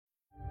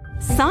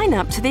Sign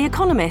up to The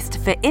Economist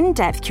for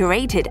in-depth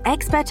curated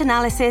expert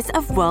analysis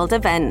of world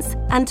events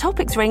and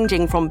topics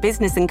ranging from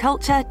business and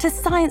culture to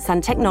science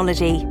and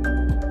technology.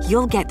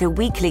 You'll get the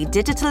weekly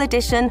digital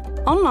edition,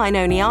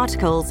 online-only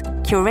articles,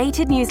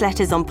 curated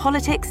newsletters on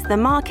politics, the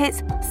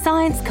markets,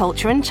 science,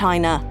 culture and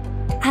China,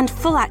 and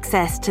full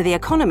access to The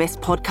Economist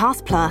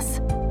Podcast Plus.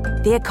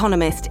 The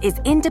Economist is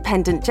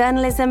independent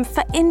journalism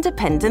for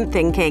independent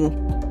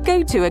thinking.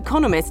 Go to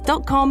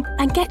economist.com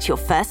and get your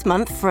first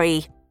month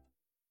free.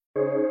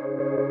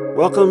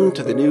 Welcome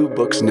to the New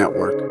Books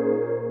Network.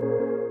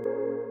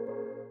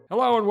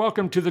 Hello and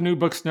welcome to the New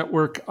Books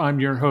Network. I'm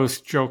your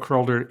host, Joe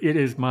Krolder. It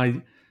is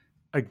my,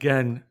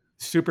 again,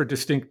 super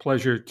distinct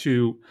pleasure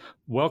to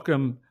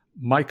welcome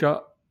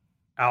Micah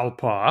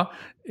Alpa.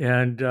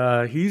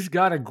 And he's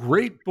got a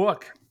great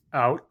book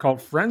out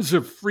called Friends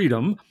of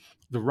Freedom,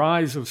 The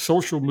Rise of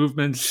Social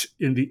Movements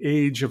in the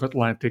Age of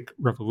Atlantic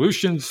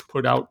Revolutions,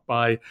 put out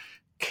by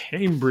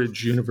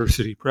Cambridge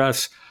University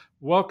Press.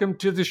 Welcome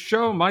to the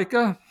show,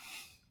 Micah.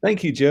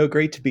 Thank you, Joe.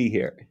 Great to be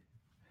here.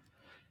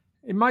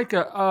 Hey,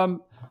 Micah,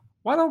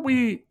 why don't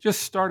we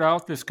just start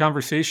out this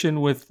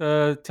conversation with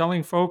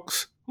telling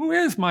folks, who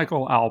is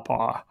Michael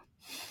Alpa?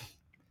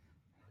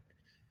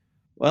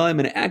 Well,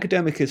 I'm an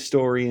academic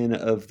historian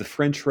of the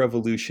French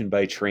Revolution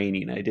by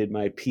training. I did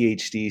my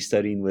PhD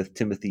studying with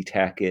Timothy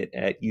Tackett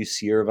at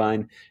UC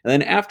Irvine. And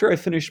then after I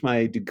finished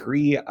my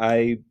degree,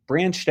 I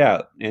branched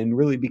out and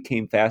really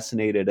became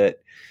fascinated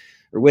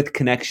with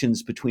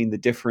connections between the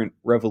different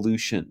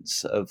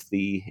revolutions of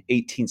the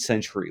 18th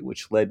century,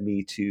 which led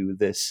me to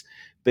this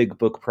big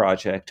book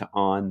project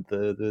on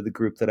the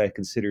group that I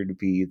consider to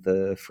be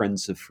the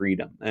Friends of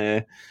Freedom.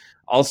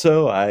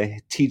 Also,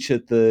 I teach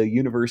at the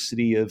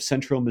University of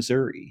Central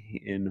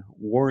Missouri in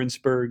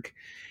Warrensburg,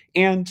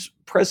 and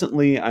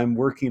presently I'm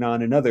working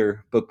on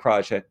another book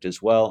project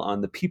as well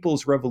on the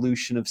People's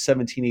Revolution of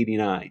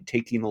 1789,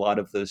 taking a lot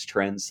of those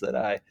trends that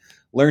I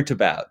learned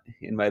about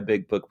in my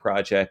big book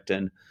project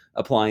and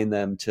applying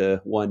them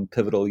to one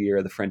pivotal year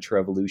of the French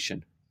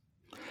Revolution.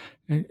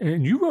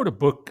 And you wrote a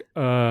book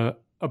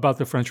about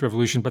the French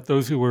Revolution, but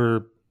those who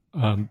were,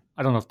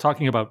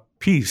 talking about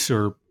peace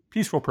or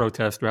peaceful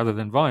protest rather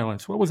than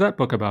violence. What was that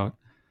book about?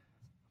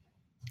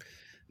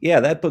 Yeah,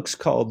 that book's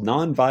called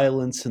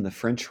Nonviolence in the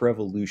French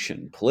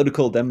Revolution,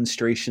 Political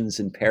Demonstrations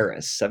in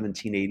Paris,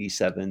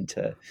 1787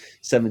 to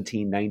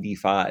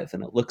 1795.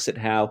 And it looks at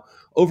how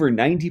over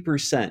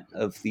 90%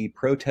 of the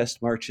protest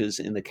marches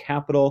in the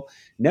capital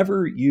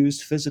never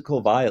used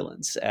physical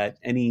violence at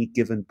any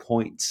given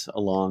point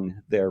along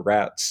their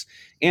routes.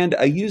 And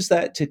I use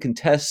that to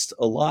contest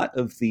a lot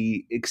of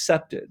the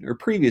accepted or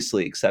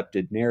previously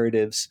accepted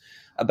narratives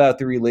about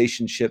the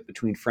relationship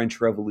between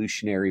French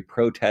revolutionary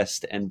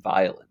protest and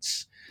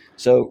violence.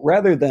 So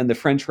rather than the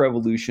French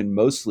Revolution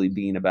mostly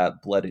being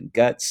about blood and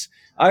guts,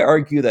 I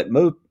argue that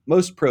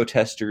most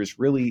protesters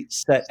really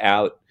set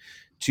out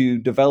to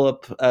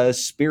develop a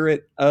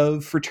spirit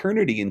of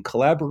fraternity and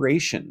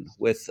collaboration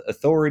with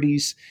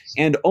authorities,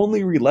 and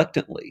only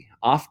reluctantly,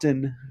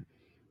 often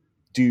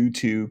due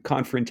to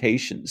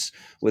confrontations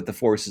with the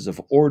forces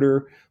of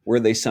order, where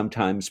they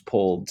sometimes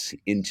pulled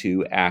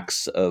into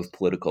acts of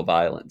political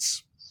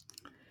violence.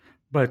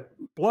 But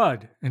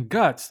blood and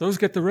guts, those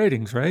get the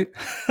ratings, right?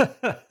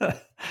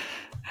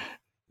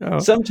 No.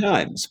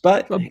 Sometimes.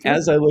 But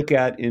as I look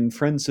at in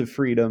Friends of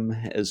Freedom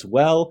as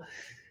well,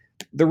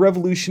 the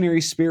revolutionary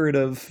spirit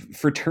of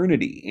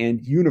fraternity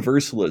and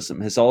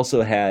universalism has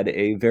also had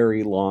a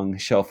very long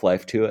shelf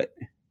life to it.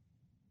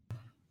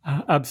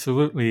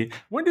 Absolutely.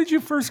 When did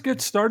you first get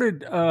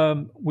started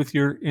with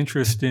your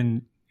interest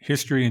in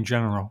history in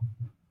general?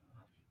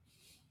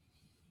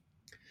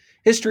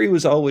 History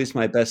was always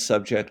my best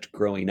subject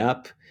growing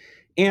up.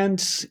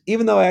 And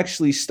even though I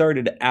actually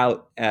started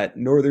out at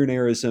Northern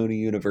Arizona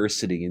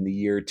University in the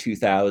year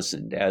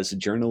 2000 as a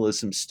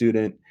journalism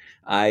student,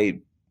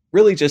 I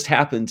really just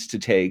happened to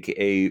take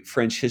a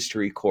French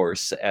history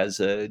course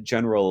as a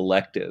general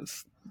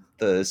elective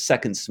the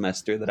second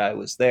semester that I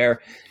was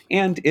there,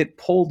 and it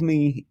pulled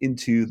me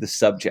into the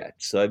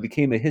subject. So I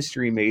became a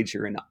history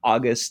major in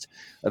August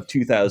of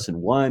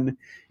 2001,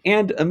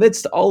 and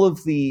amidst all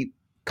of the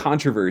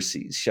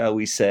controversies, shall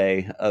we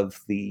say,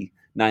 of the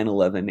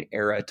 9/11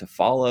 era to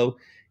follow,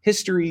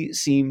 history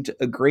seemed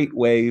a great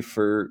way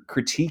for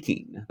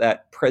critiquing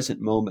that present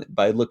moment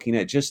by looking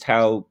at just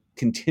how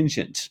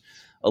contingent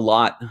a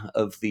lot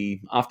of the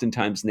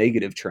oftentimes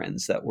negative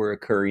trends that were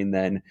occurring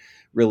then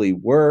really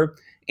were.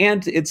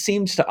 And it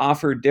seemed to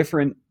offer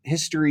different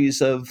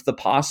histories of the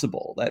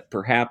possible that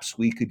perhaps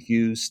we could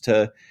use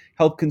to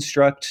help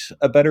construct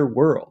a better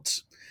world.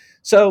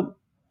 So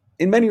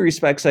in many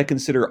respects, I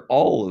consider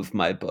all of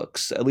my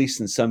books, at least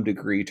in some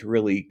degree, to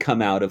really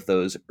come out of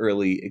those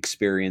early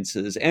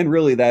experiences and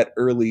really that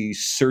early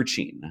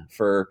searching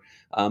for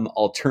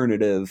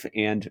alternative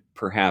and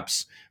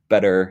perhaps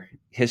better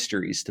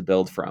histories to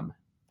build from.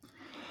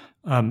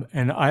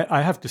 And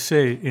I have to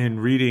say, in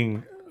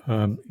reading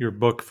your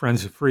book,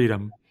 Friends of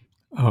Freedom,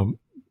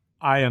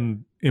 I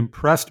am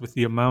impressed with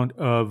the amount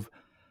of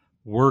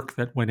work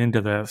that went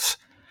into this.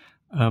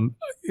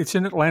 It's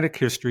in Atlantic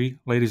history,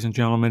 ladies and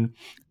gentlemen,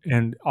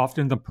 and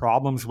often the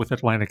problems with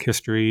Atlantic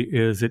history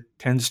is it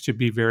tends to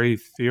be very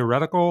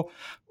theoretical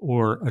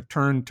or a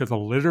turn to the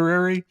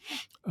literary.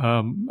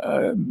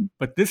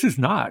 But this is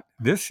not.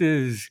 This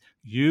is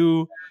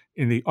you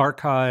in the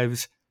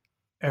archives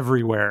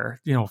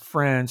everywhere.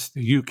 France,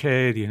 the UK,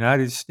 the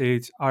United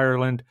States,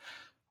 Ireland.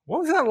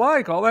 What was that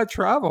like? All that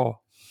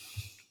travel?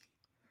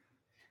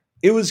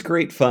 It was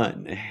great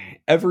fun.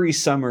 Every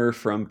summer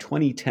from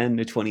 2010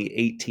 to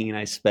 2018,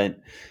 I spent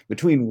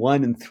between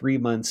 1 and 3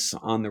 months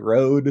on the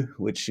road,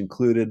 which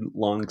included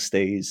long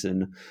stays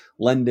in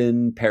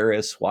London,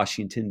 Paris,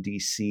 Washington,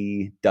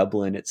 D.C.,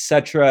 Dublin,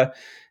 etc.,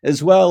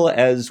 as well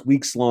as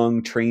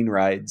weeks-long train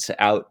rides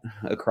out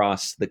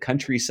across the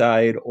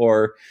countryside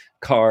or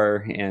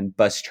car and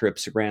bus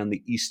trips around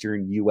the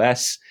eastern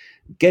U.S.,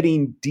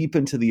 getting deep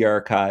into the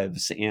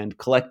archives and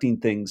collecting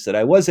things that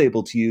I was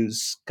able to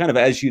use, kind of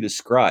as you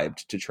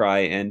described, to try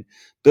and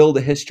build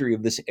a history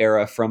of this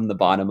era from the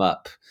bottom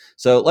up.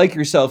 So, like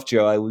yourself,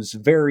 Joe, I was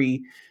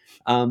very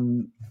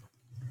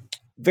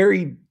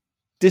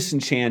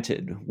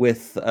disenchanted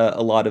with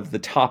a lot of the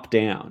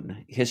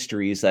top-down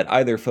histories that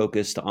either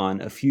focused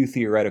on a few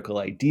theoretical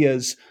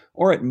ideas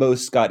or at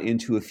most got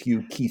into a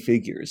few key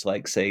figures,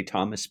 like, say,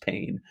 Thomas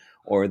Paine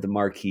or the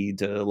Marquis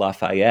de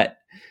Lafayette.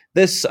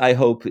 This, I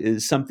hope,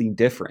 is something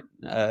different,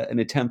 an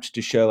attempt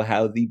to show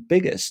how the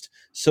biggest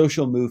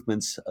social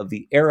movements of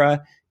the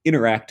era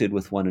interacted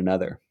with one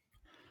another.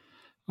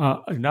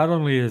 Not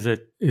only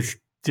it's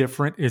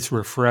different, it's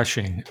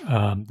refreshing.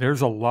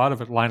 There's a lot of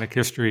Atlantic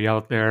history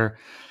out there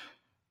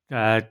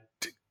that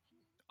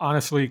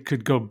honestly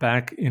could go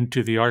back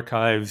into the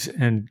archives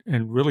and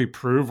really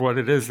prove what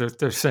it is that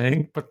they're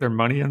saying, put their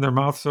money in their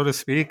mouth, so to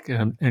speak.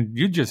 And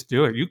you just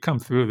do it. You come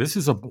through. This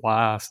is a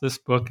blast. This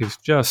book is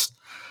just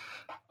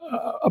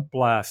a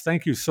blast.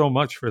 Thank you so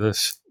much for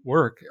this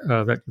work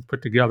that you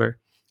put together.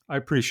 I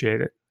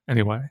appreciate it.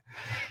 Anyway,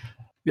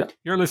 yeah,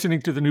 you're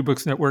listening to the New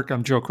Books Network.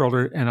 I'm Joe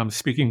Crowder, and I'm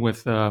speaking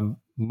with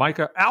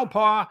Micah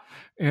Alpaugh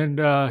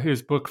and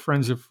his book,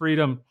 Friends of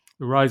Freedom,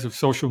 The Rise of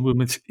Social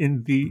Movements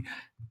in the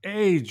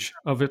Age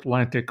of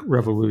Atlantic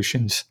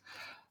Revolutions.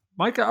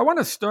 Micah, I want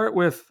to start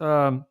with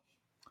a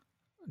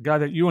guy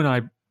that you and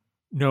I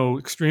know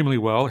extremely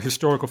well, a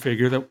historical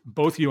figure that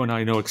both you and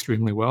I know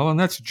extremely well, and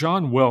that's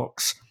John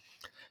Wilkes.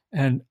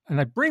 And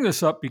I bring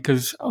this up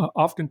because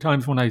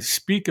oftentimes when I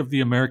speak of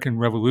the American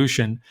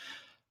Revolution,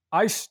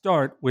 I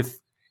start with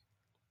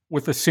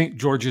the St.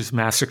 George's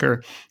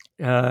Massacre,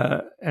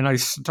 and I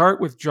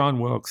start with John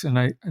Wilkes, and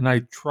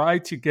I try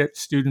to get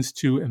students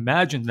to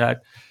imagine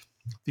that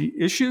the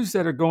issues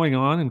that are going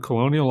on in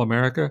colonial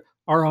America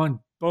are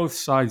on both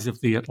sides of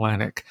the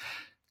Atlantic.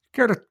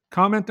 Care to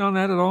comment on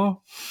that at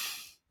all?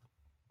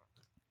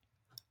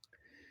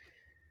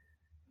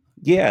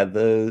 Yeah,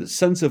 the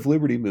Sons of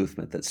Liberty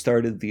movement that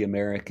started the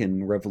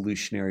American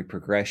revolutionary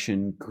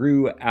progression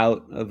grew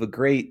out of a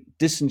great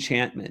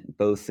disenchantment,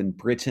 both in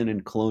Britain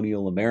and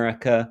colonial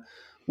America,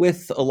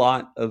 with a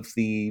lot of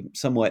the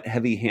somewhat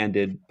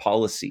heavy-handed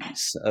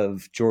policies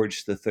of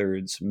George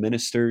III's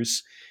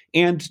ministers.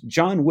 And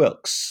John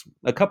Wilkes,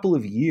 a couple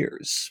of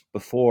years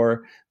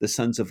before the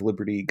Sons of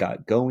Liberty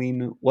got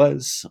going,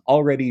 was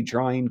already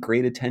drawing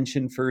great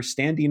attention for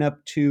standing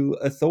up to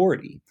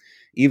authority,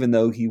 even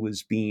though he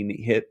was being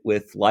hit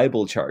with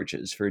libel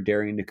charges for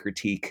daring to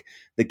critique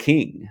the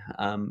king,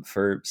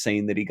 for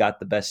saying that he got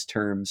the best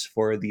terms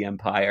for the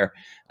empire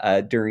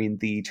during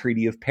the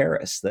Treaty of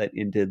Paris that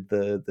ended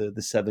the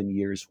 7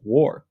 Years'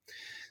 War.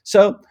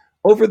 So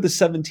over the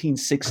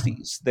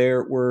 1760s,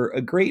 there were a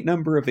great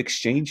number of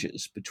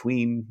exchanges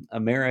between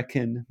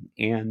American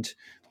and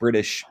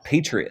British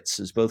patriots,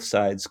 as both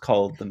sides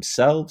called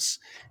themselves.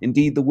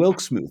 Indeed, the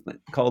Wilkes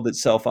movement called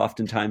itself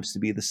oftentimes to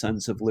be the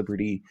Sons of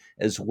Liberty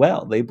as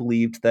well. They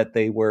believed that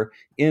they were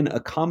in a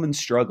common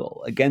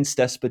struggle against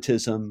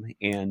despotism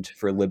and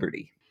for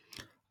liberty.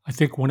 I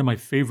think one of my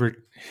favorite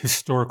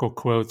historical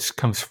quotes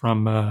comes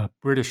from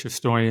British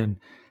historian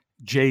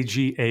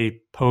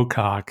J.G.A.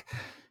 Pocock.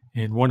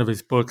 In one of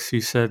his books,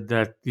 he said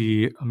that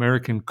the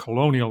American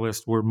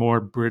colonialists were more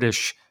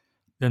British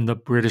than the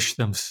British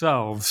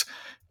themselves.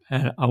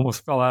 And I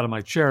almost fell out of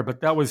my chair,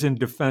 but that was in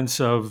defense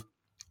of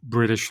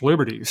British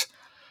liberties.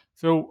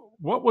 So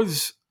what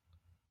was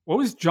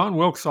John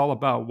Wilkes all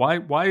about?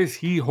 Why is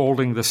he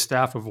holding the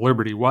staff of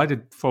liberty? Why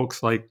did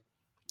folks like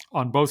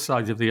on both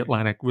sides of the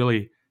Atlantic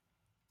really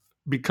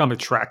become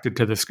attracted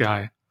to this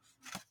guy?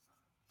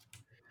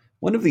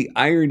 One of the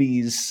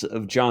ironies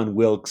of John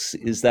Wilkes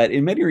is that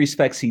in many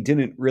respects, he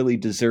didn't really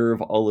deserve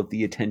all of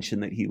the attention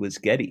that he was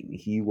getting.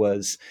 He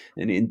was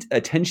an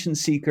attention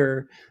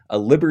seeker, a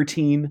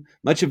libertine.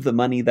 Much of the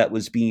money that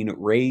was being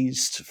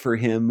raised for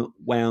him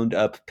wound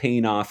up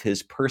paying off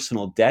his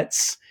personal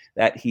debts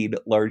that he'd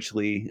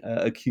largely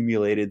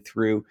accumulated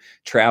through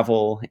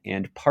travel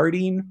and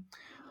partying.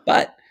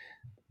 But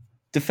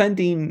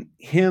defending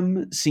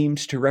him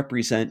seems to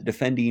represent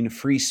defending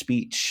free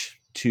speech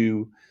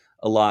to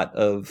a lot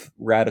of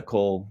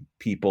radical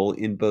people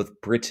in both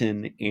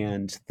Britain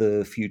and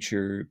the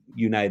future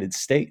United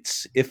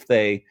States, if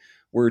they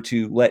were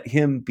to let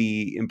him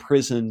be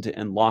imprisoned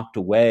and locked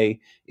away,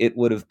 it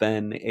would have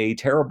been a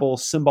terrible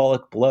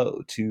symbolic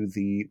blow to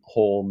the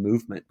whole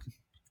movement.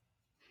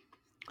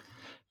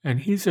 And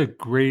he's a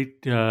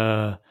great.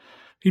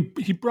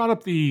 He brought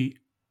up the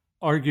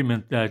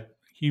argument that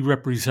he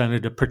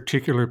represented a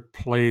particular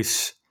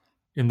place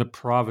in the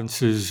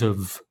provinces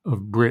of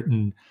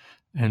Britain,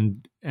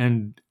 and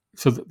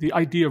so the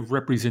idea of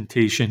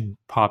representation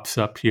pops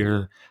up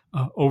here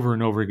over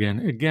and over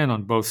again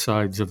on both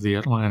sides of the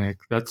Atlantic.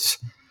 That's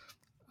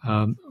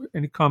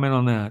any comment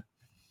on that?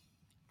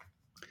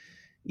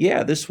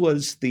 Yeah, this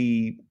was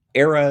the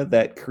era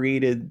that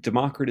created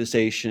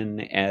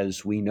democratization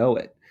as we know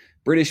it.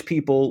 British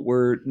people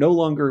were no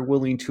longer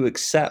willing to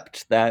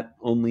accept that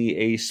only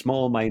a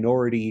small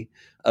minority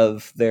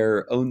of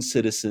their own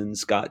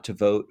citizens got to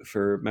vote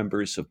for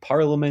members of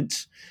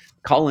parliament.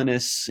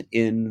 Colonists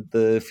in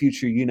the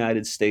future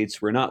United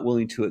States were not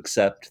willing to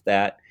accept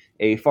that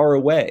a far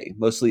away,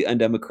 mostly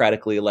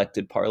undemocratically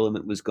elected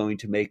parliament was going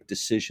to make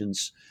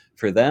decisions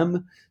for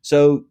them.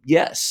 So,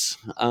 yes,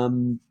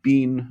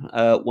 being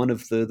one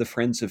of the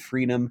Friends of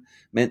Freedom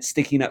meant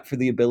sticking up for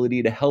the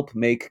ability to help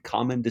make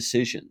common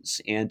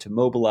decisions and to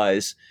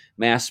mobilize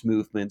mass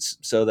movements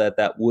so that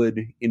that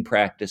would, in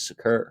practice,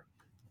 occur.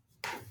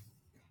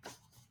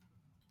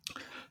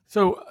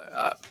 So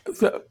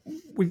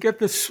we get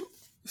this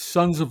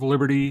Sons of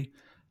Liberty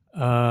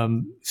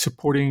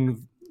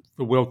supporting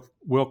the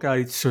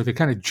Wilkites, so they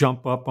kind of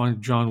jump up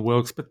on John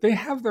Wilkes, but they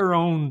have their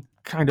own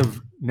kind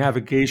of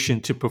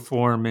navigation to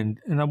perform. And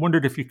I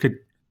wondered if you could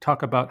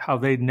talk about how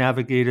they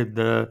navigated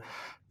the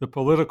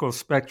political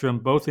spectrum,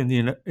 both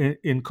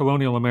in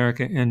colonial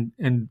America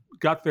and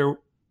got their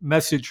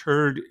message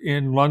heard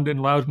in London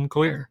loud and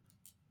clear.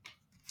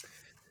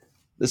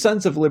 The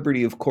Sons of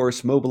Liberty, of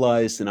course,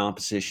 mobilized in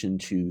opposition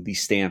to the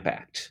Stamp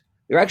Act.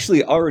 There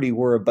actually already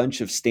were a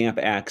bunch of Stamp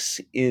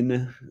Acts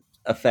in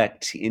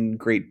effect in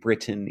Great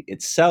Britain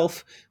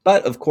itself,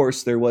 but of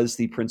course there was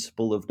the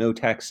principle of no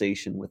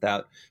taxation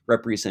without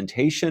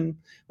representation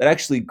that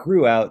actually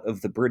grew out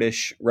of the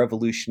British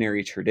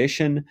revolutionary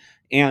tradition,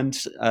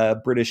 and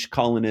British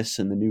colonists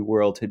in the New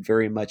World had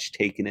very much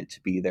taken it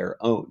to be their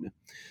own.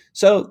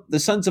 So the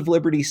Sons of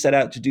Liberty set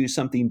out to do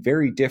something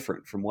very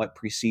different from what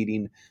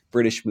preceding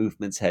British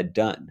movements had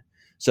done.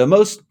 So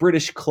most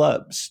British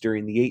clubs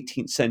during the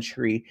 18th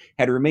century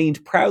had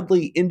remained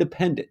proudly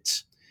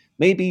independent.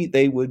 Maybe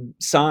they would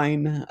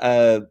sign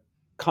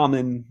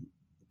common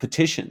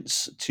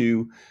petitions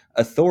to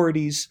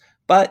authorities,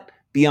 but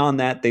beyond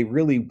that, they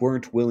really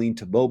weren't willing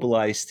to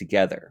mobilize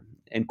together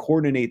and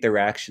coordinate their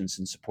actions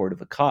in support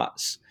of a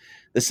cause.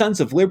 The Sons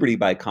of Liberty,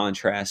 by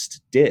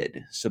contrast,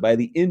 did. So by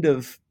the end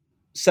of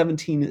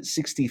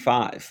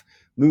 1765,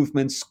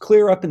 movements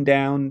clear up and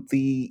down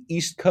the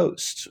East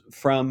Coast,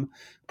 from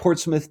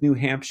Portsmouth, New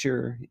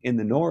Hampshire in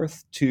the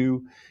north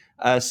to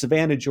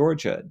Savannah,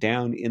 Georgia,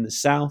 down in the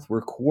south,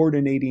 were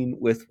coordinating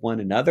with one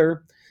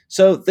another.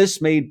 So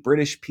this made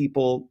British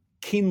people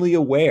keenly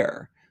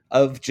aware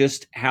of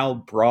just how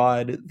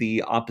broad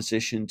the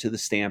opposition to the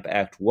Stamp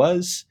Act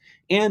was,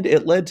 and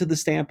it led to the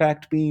Stamp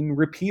Act being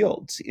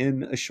repealed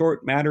in a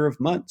short matter of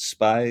months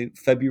by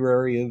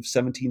February of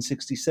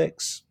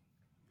 1766.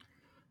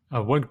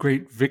 One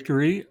great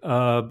victory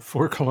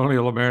for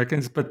colonial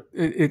Americans, but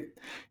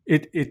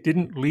it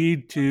didn't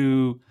lead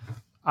to,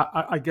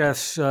 I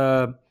guess,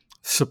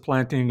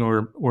 supplanting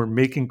or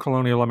making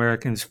colonial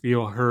Americans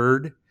feel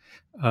heard.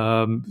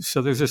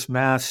 So there's this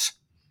mass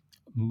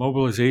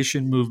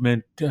mobilization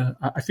movement.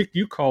 I think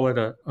you call it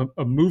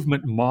a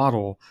movement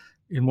model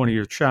in one of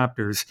your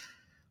chapters,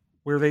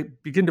 where they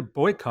begin to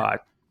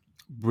boycott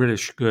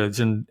British goods,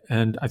 and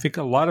I think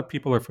a lot of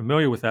people are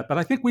familiar with that. But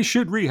I think we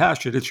should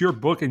rehash it. It's your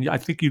book, and I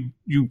think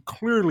you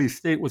clearly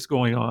state what's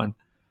going on.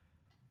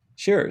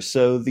 Sure.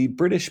 So the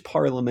British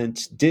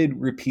Parliament did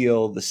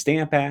repeal the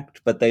Stamp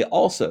Act, but they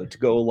also, to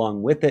go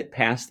along with it,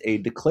 passed a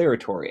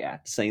declaratory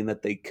act saying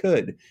that they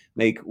could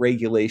make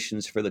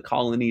regulations for the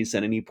colonies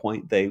at any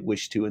point they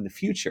wished to in the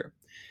future.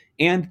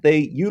 And they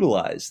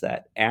utilized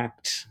that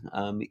act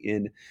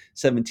in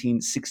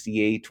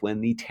 1768 when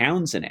the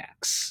Townshend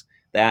Acts,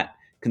 that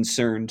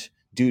concerned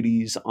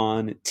duties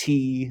on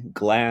tea,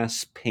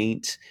 glass,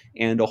 paint,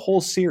 and a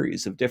whole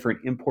series of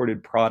different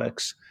imported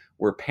products,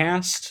 were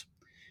passed.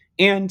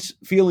 And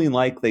feeling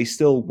like they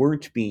still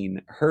weren't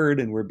being heard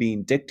and were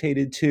being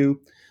dictated to,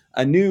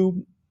 a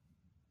new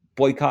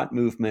boycott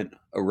movement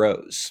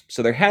arose.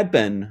 So there had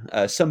been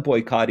some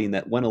boycotting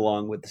that went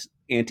along with the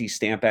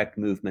anti-Stamp Act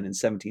movement in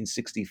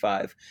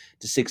 1765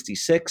 to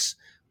 66,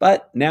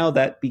 but now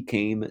that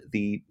became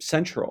the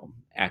central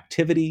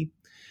activity.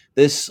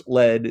 This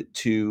led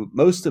to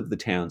most of the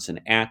Townshend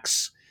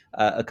Acts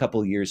a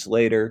couple years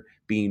later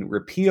being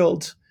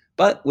repealed,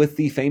 but with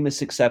the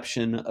famous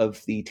exception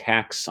of the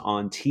tax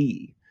on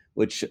tea,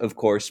 which, of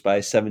course, by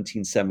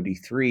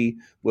 1773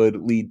 would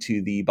lead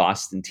to the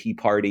Boston Tea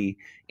Party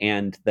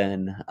and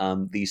then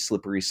the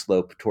slippery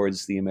slope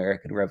towards the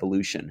American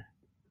Revolution.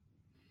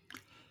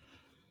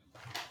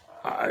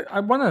 I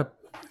want to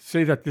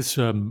say that this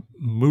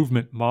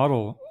movement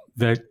model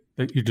that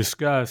that you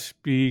discuss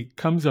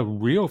becomes a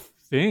real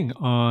thing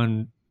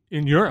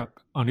in Europe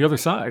on the other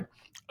side.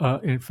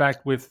 In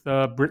fact, with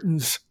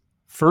Britain's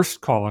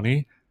first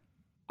colony,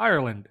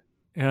 Ireland,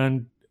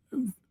 and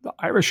the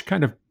Irish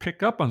kind of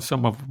pick up on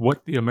some of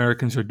what the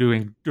Americans are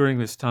doing during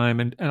this time,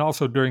 and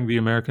also during the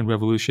American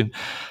Revolution.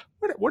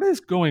 What is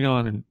going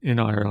on in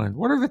Ireland?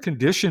 What are the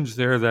conditions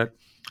there that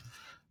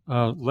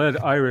led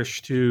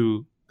Irish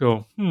to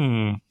go,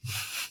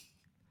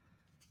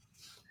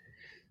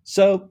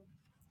 So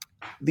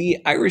the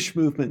Irish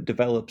movement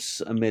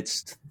develops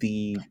amidst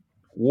the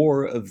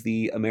War of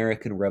the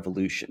American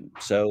Revolution.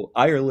 So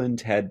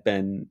Ireland had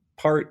been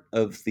part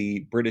of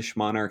the British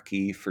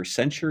monarchy for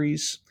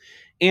centuries,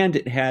 and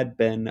it had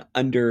been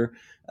under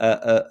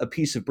a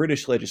piece of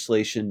British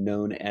legislation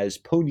known as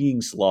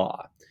Poyning's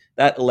Law.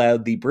 That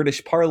allowed the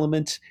British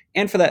Parliament,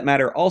 and for that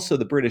matter, also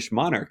the British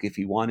monarch, if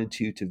he wanted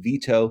to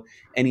veto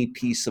any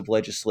piece of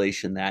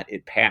legislation that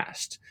it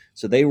passed.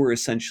 So they were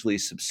essentially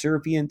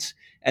subservient.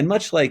 And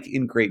much like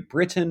in Great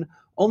Britain,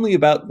 only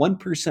about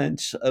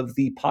 1% of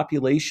the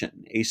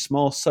population, a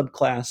small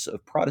subclass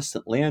of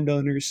Protestant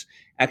landowners,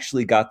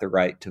 actually got the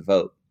right to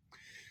vote.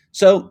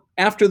 So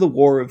after the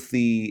War of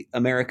the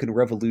American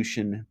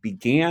Revolution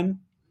began,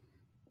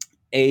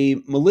 a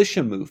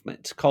militia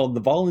movement called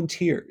the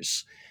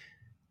Volunteers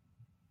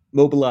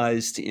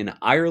mobilized in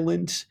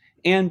Ireland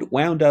and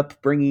wound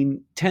up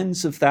bringing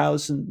tens of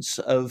thousands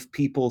of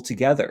people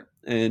together,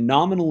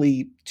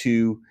 nominally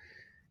to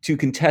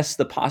contest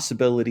the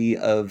possibility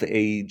of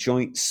a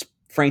joint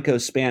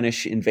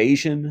Franco-Spanish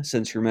invasion,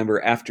 since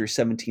remember, after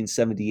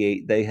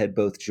 1778, they had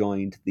both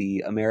joined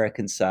the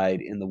American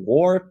side in the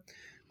war.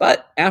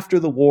 But after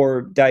the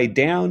war died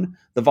down,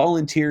 the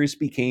Volunteers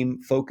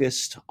became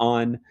focused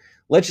on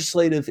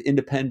legislative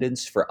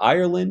independence for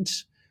Ireland,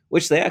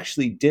 which they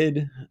actually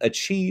did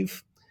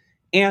achieve,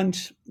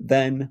 and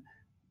then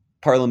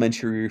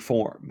parliamentary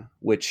reform,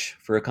 which,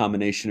 for a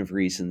combination of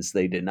reasons,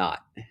 they did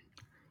not.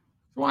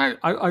 Well,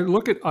 I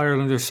look at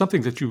Ireland. There's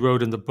something that you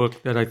wrote in the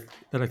book that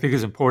I think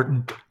is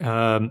important.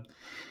 That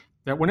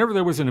whenever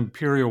there was an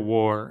imperial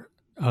war,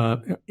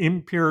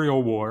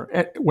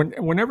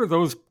 whenever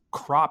those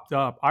cropped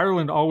up,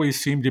 Ireland always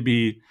seemed to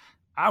be,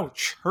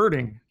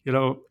 hurting.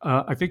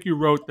 I think you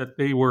wrote that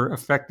they were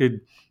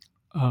affected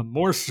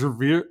more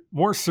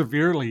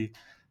severely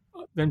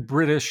than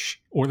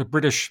British or the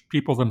British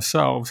people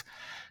themselves.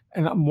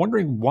 And I'm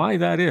wondering why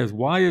that is.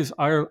 Why is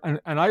Ireland,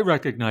 and I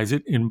recognize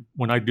it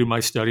when I do my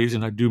studies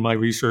and I do my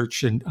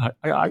research, and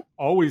I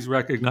always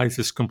recognize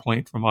this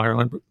complaint from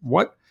Ireland.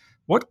 But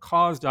what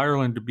caused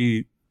Ireland to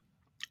be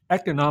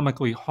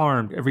economically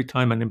harmed every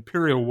time an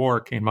imperial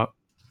war came up?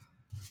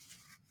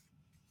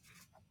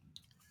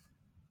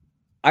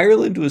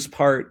 Ireland was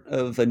part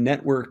of a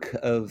network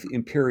of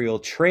imperial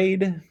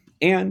trade,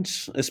 and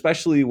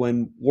especially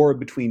when war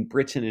between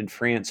Britain and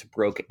France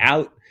broke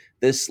out,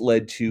 this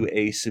led to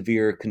a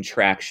severe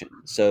contraction.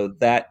 So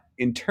that,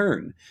 in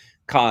turn,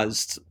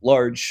 caused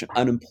large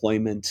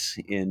unemployment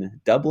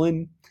in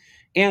Dublin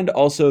and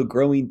also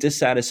growing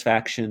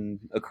dissatisfaction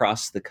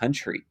across the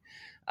country.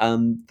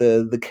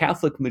 The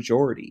Catholic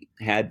majority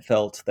had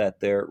felt that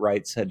their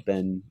rights had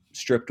been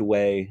stripped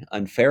away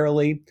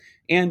unfairly,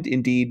 and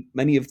indeed,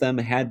 many of them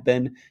had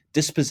been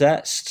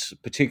dispossessed,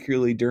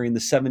 particularly during the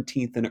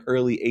 17th and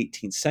early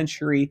 18th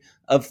century,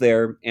 of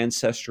their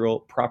ancestral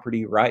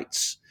property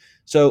rights.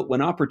 So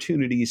when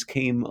opportunities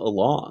came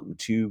along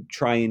to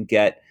try and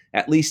get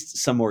at least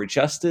some more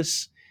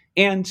justice,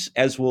 and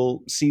as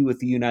we'll see with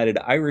the United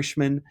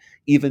Irishmen,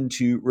 even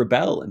to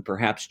rebel and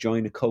perhaps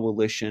join a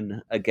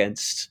coalition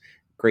against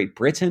Great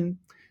Britain,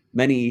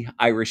 many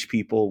Irish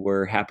people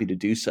were happy to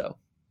do so.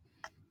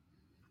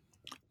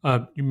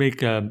 You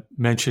make a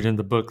mention in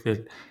the book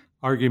that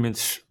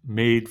arguments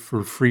made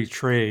for free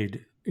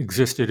trade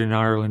existed in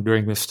Ireland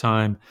during this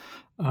time.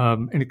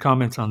 Any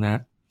comments on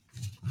that?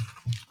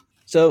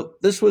 So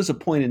this was a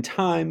point in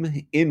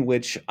time in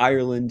which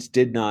Ireland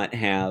did not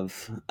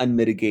have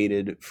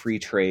unmitigated free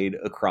trade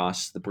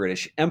across the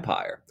British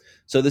Empire.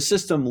 So the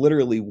system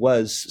literally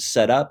was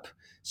set up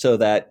so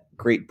that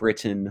Great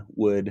Britain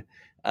would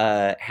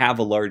have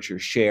a larger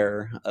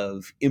share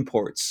of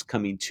imports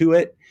coming to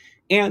it.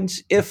 And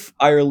if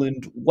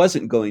Ireland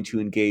wasn't going to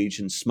engage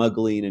in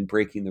smuggling and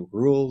breaking the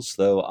rules,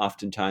 though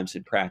oftentimes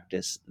in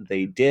practice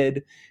they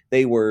did,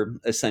 they were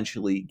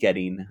essentially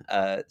getting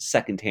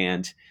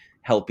secondhand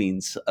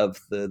helpings of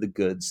the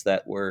goods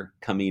that were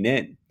coming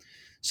in.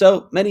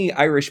 So many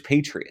Irish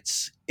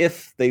patriots,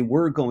 if they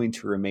were going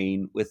to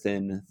remain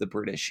within the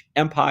British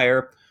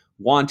Empire,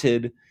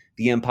 wanted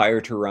the empire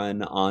to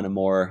run on a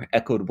more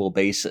equitable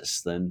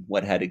basis than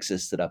what had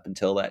existed up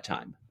until that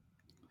time.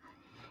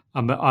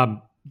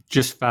 I'm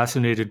just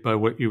fascinated by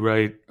what you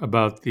write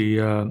about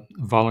the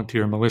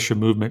volunteer militia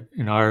movement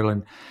in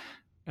Ireland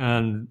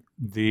and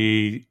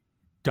the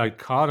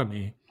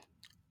dichotomy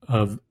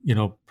of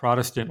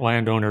Protestant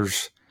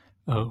landowners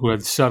who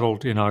had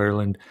settled in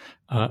Ireland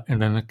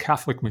and then the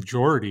Catholic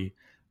majority.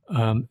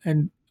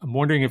 And I'm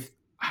wondering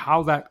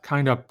how that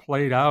kind of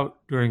played out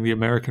during the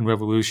American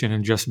Revolution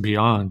and just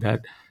beyond.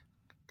 That,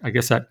 I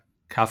guess, that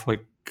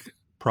Catholic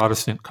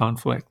Protestant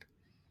conflict?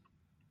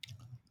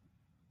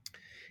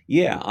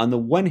 Yeah, on the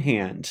one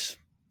hand,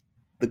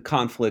 the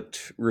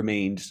conflict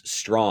remained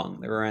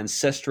strong. There were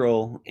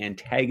ancestral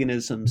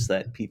antagonisms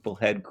that people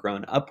had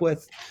grown up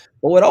with.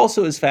 But what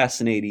also is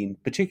fascinating,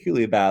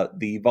 particularly about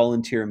the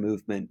volunteer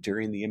movement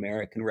during the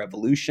American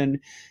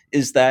Revolution,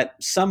 is that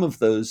some of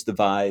those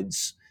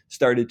divides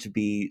started to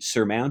be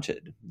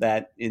surmounted.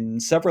 That in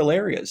several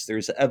areas,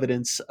 there's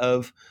evidence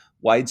of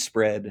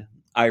widespread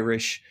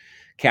Irish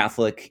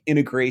Catholic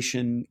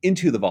integration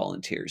into the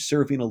volunteers,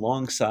 serving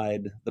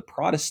alongside the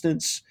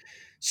Protestants.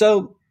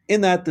 So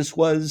in that this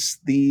was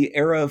the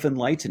era of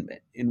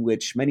enlightenment in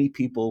which many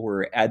people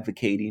were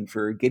advocating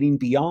for getting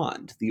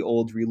beyond the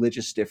old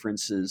religious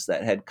differences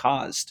that had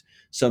caused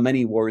so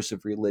many wars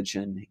of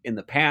religion in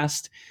the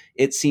past.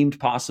 It seemed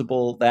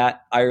possible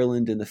that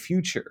Ireland in the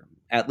future,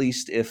 at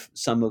least if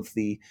some of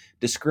the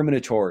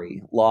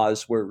discriminatory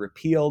laws were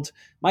repealed,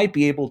 might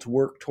be able to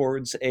work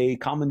towards a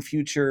common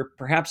future,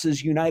 perhaps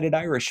as United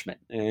Irishmen,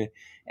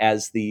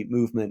 as the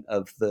movement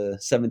of the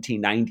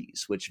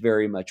 1790s, which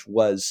very much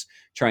was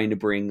trying to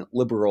bring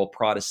liberal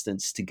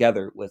Protestants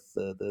together with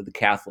the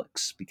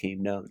Catholics,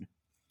 became known.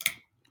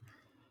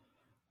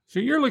 So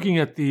you're looking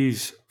at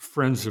these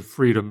Friends of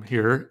Freedom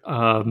here,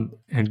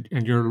 and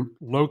you're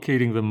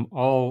locating them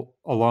all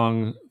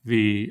along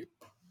the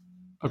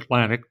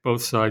Atlantic,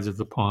 both sides of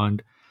the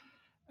pond.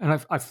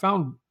 And I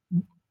found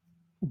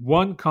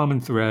one common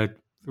thread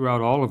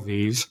throughout all of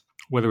these,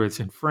 whether it's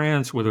in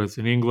France, whether it's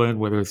in England,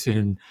 whether it's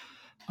in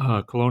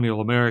colonial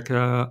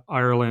America,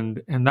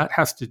 Ireland, and that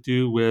has to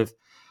do with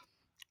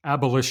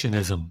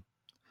abolitionism.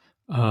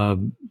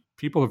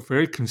 People are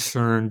very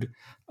concerned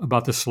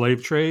about the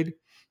slave trade.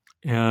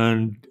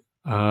 And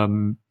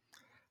can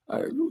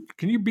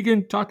you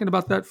begin talking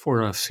about that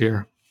for us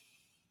here?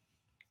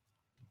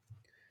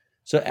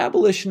 So,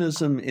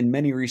 abolitionism, in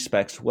many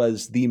respects,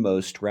 was the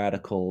most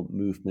radical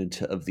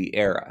movement of the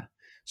era.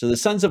 So, the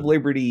Sons of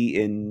Liberty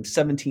in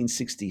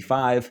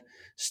 1765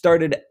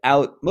 started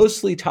out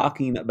mostly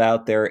talking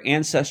about their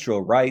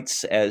ancestral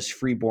rights as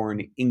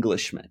freeborn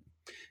Englishmen.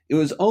 It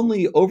was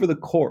only over the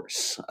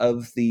course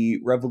of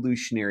the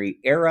Revolutionary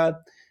era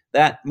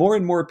that more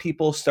and more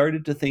people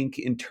started to think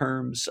in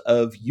terms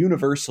of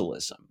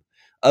universalism,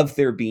 of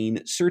there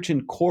being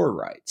certain core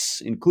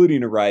rights,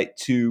 including a right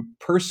to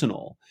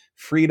personal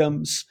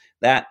freedoms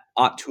that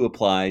ought to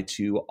apply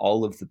to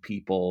all of the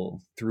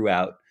people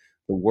throughout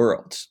the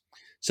world.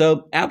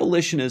 So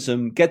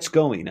abolitionism gets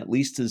going, at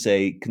least as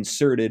a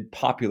concerted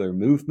popular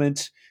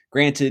movement.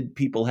 Granted,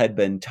 people had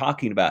been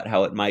talking about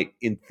how it might,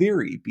 in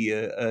theory, be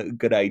a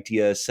good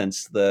idea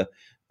since the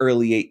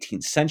early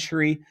 18th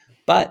century,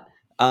 but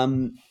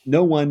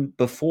no one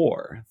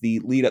before the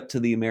lead up to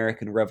the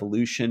American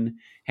Revolution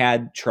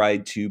had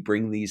tried to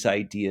bring these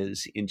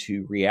ideas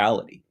into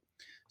reality.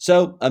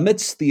 So,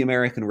 amidst the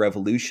American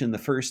Revolution, the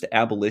first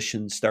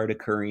abolitions start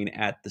occurring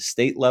at the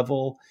state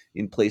level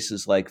in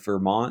places like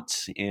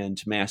Vermont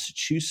and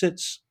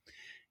Massachusetts.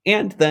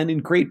 And then in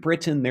Great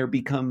Britain, there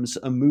becomes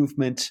a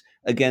movement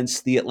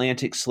against the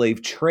Atlantic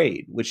slave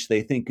trade, which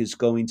they think is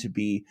going to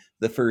be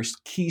the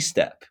first key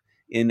step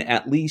in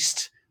at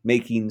least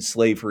making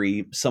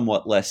slavery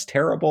somewhat less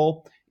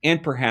terrible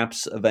and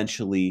perhaps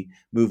eventually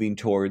moving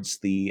towards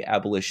the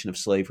abolition of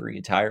slavery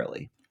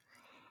entirely.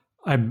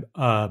 I'm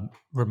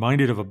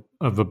reminded of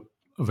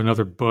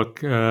another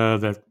book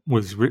that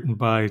was written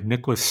by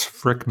Nicholas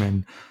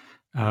Frickman,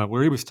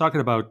 where he was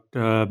talking about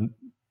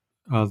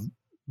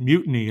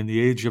mutiny in the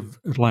age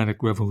of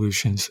Atlantic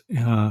revolutions.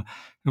 There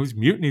was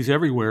mutinies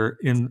everywhere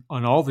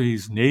on all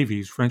these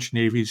navies: French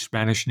navies,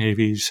 Spanish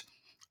navies,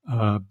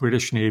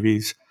 British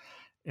navies.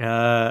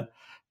 And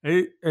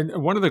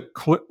one of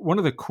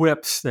the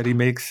quips that he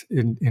makes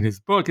in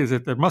his book is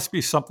that there must be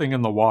something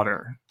in the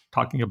water,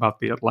 talking about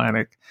the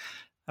Atlantic.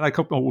 And I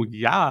go, well,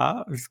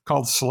 yeah, it's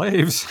called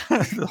slaves.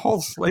 The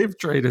whole slave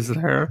trade is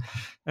there,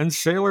 and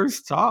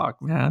sailors talk,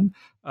 man.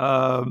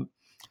 I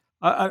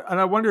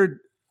wondered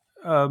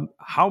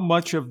how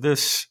much of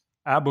this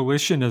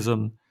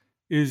abolitionism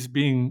is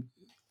being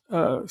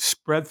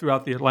spread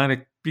throughout the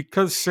Atlantic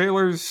because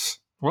sailors,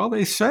 well,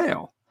 they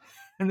sail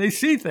and they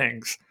see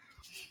things.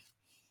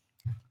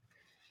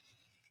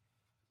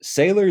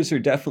 Sailors are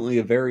definitely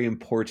a very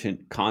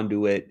important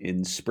conduit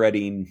in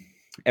spreading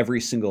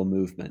every single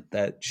movement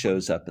that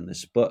shows up in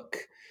this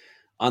book.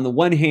 On the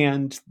one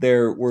hand,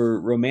 there were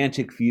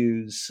romantic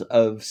views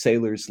of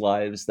sailors'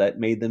 lives that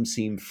made them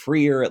seem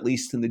freer, at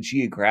least in the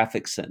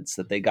geographic sense,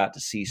 that they got to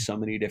see so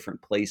many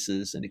different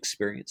places and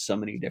experience so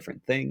many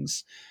different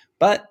things.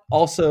 But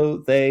also,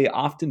 they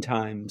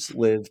oftentimes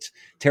lived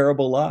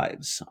terrible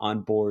lives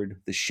on board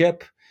the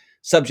ship,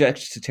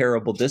 subject to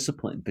terrible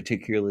discipline,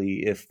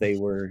 particularly if they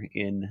were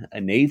in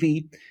a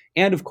navy.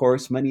 And of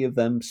course, many of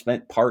them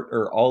spent part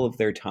or all of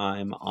their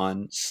time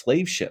on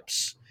slave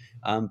ships,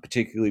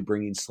 particularly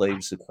bringing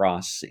slaves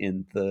across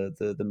in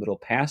the Middle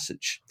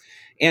Passage.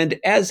 And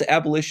as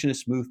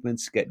abolitionist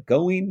movements get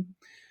going,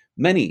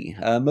 Many,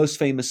 most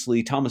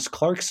famously Thomas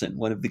Clarkson,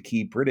 one of the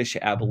key British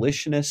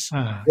abolitionists,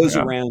 goes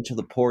Yeah. around to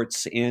the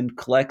ports and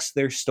collects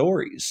their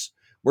stories,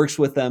 works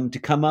with them to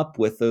come up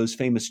with those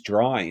famous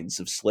drawings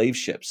of slave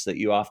ships that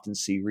you often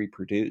see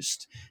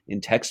reproduced in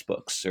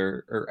textbooks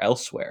or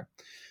elsewhere.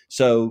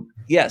 So,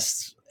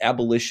 yes,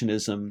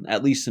 abolitionism,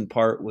 at least in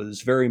part,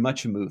 was very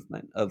much a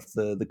movement of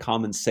the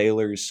common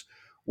sailors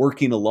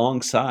working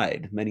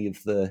alongside many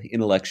of the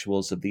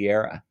intellectuals of the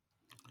era.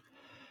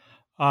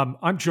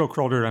 I'm Joe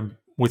Crowder. I'm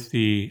with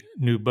the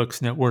New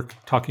Books Network,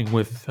 talking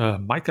with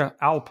Micah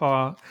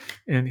Alpa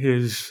and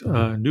his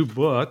new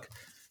book,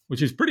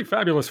 which is pretty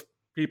fabulous,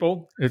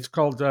 people. It's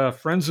called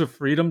Friends of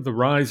Freedom, The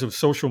Rise of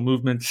Social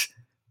Movements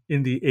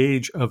in the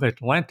Age of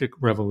Atlantic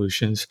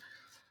Revolutions.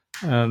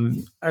 I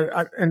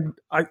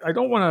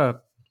don't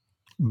want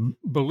to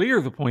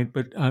belabor the point,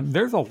 but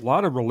there's a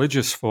lot of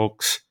religious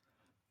folks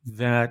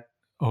that,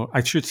 or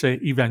I should say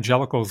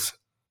evangelicals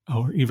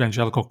or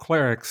evangelical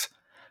clerics,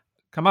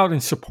 come out in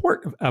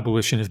support of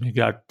abolitionism. You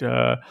got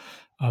the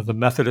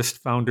Methodist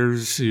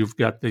founders, you've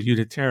got the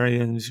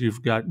Unitarians,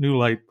 you've got New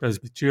Light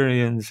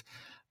Presbyterians.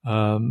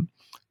 Um,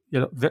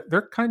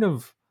 they're kind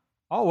of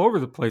all over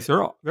the place.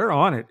 They're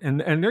on it,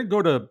 and they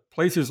go to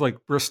places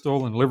like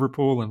Bristol and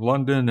Liverpool and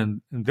London,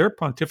 and they're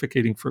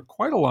pontificating for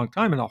quite a long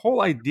time. And the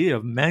whole idea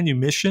of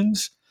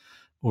manumissions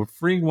or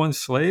freeing one's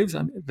slaves,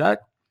 I mean,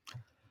 that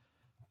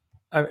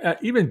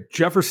even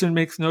Jefferson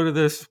makes note of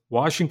this.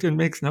 Washington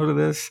makes note of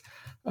this.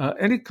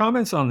 Any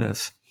comments on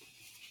this?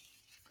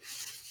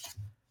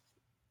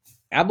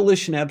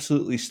 Abolition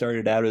absolutely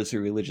started out as a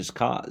religious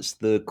cause.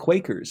 The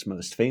Quakers,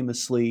 most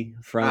famously,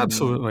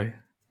 Absolutely.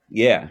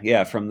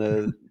 from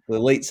the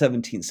late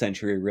 17th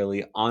century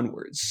really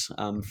onwards,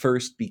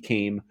 first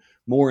became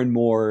more and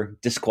more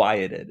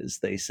disquieted, as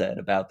they said,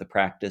 about the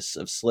practice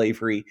of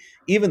slavery,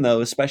 even though,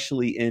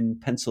 especially in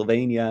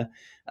Pennsylvania,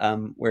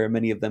 where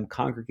many of them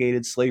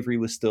congregated, slavery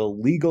was still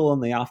legal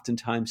and they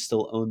oftentimes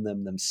still owned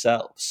them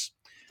themselves.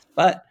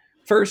 But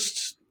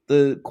first,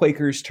 the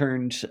Quakers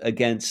turned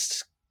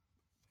against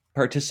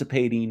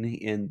participating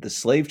in the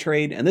slave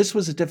trade. And this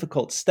was a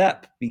difficult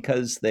step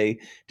because they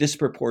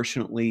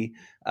disproportionately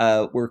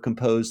were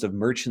composed of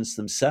merchants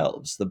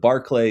themselves. The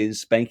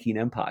Barclays banking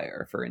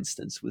empire, for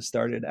instance, was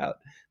started out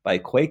by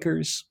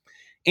Quakers.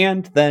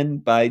 And then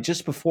by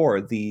just before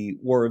the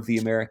War of the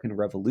American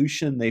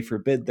Revolution, they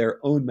forbid their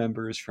own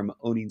members from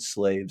owning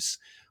slaves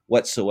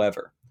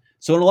whatsoever.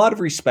 So, in a lot of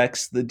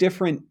respects, the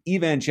different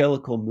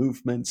evangelical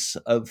movements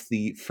of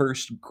the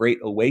First Great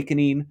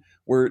Awakening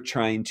were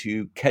trying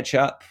to catch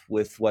up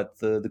with what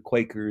the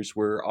Quakers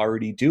were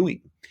already doing.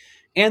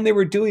 And they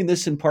were doing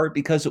this in part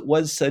because it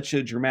was such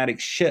a dramatic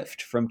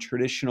shift from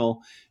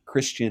traditional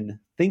Christian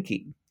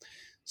thinking.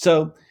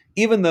 So,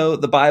 even though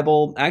the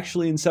Bible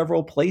actually in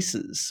several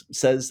places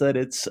says that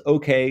it's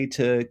okay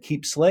to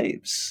keep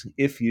slaves,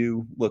 if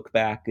you look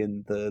back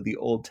in the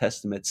Old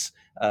Testament's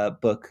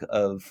book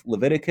of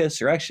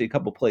Leviticus, or actually a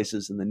couple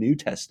places in the New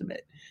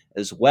Testament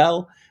as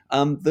well,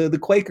 the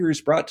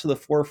Quakers brought to the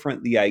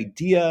forefront the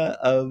idea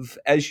of,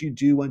 as you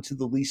do unto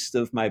the least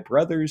of my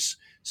brothers,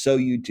 so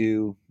you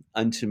do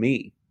unto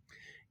me.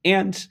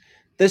 And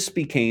this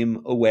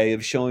became a way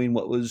of showing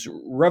what was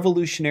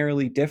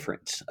revolutionarily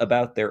different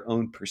about their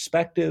own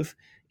perspective,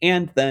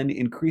 and then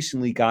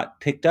increasingly got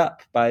picked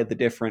up by the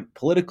different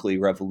politically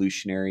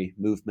revolutionary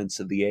movements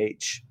of the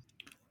age.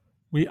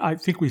 I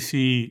think we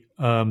see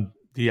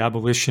the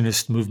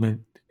abolitionist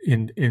movement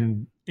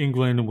in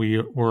England.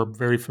 We were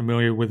very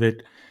familiar with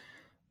it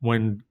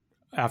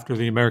after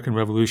the American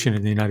Revolution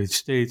in the United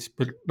States.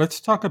 But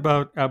let's talk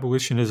about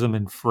abolitionism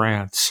in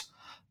France,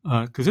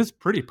 because it's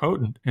pretty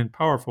potent and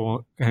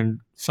powerful, and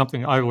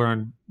something I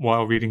learned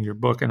while reading your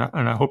book, and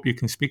I hope you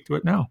can speak to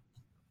it now.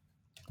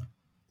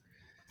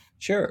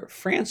 Sure.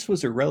 France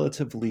was a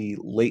relatively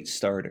late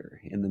starter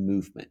in the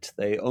movement.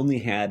 They only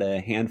had a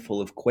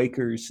handful of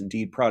Quakers.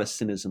 Indeed,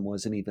 Protestantism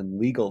wasn't even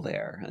legal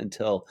there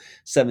until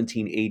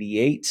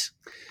 1788.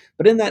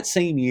 But in that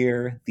same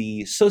year,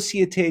 the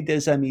Société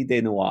des Amis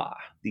des Noirs,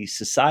 the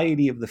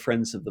Society of the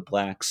Friends of the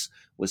Blacks,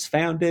 was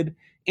founded,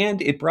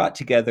 and it brought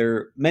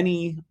together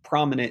many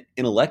prominent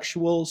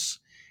intellectuals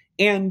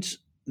and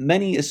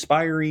many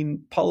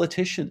aspiring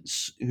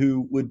politicians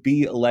who would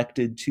be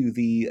elected to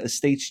the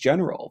Estates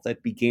General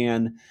that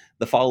began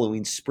the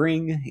following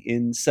spring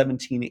in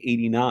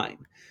 1789.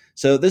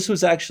 So this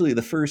was actually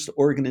the first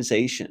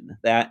organization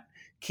that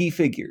key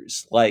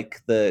figures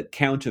like the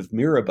Count of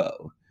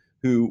Mirabeau,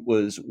 who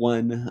was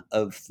one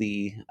of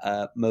the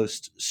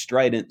most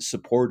strident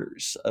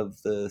supporters of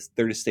the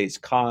Third Estate's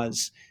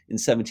cause in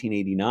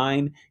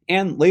 1789,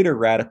 and later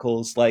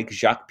radicals like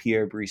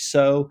Jacques-Pierre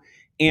Brissot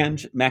and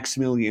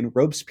Maximilien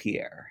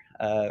Robespierre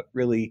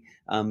really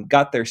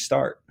got their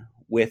start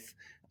with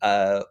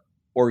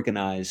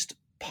organized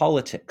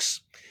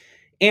politics.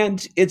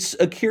 And it's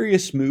a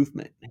curious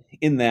movement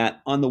in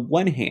that, on the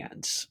one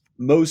hand,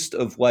 most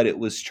of what it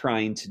was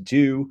trying to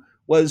do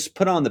was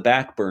put on the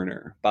back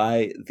burner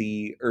by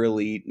the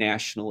early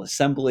National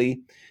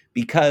Assembly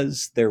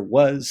because there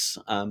was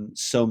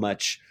so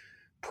much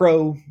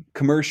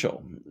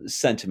pro-commercial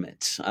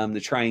sentiment to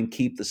try and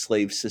keep the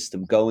slave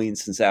system going,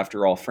 since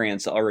after all,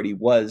 France already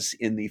was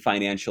in the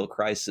financial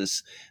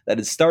crisis that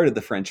had started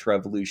the French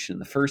Revolution in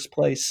the first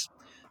place.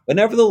 But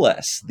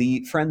nevertheless,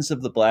 the Friends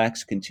of the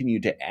Blacks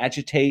continued to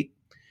agitate,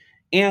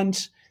 and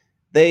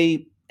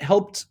they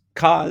helped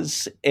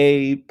cause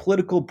a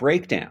political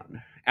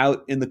breakdown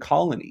out in the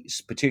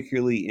colonies,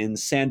 particularly in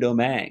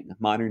Saint-Domingue,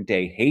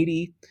 modern-day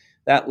Haiti,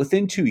 that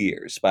within 2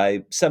 years,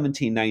 by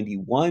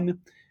 1791,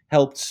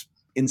 helped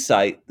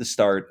incite the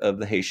start of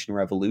the Haitian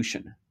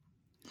Revolution.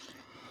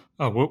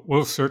 Oh,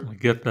 we'll certainly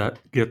get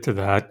to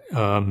that.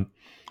 I'm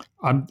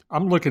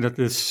looking at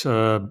this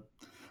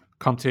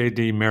Comte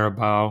de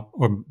Mirabeau,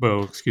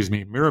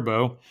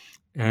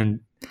 and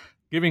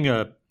giving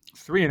a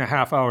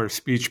 3.5 hour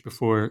speech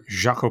before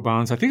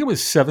Jacobins. I think it was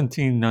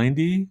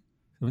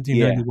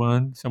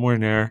 1791, somewhere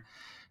in there.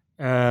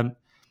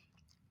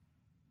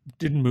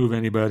 Didn't move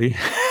anybody.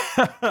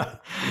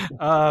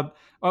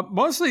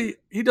 Mostly,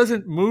 he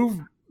doesn't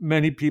move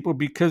many people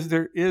because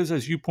there is,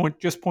 as you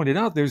just pointed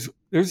out, there's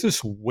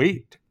this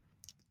weight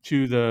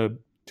to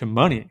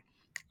money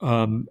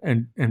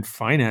and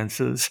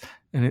finances,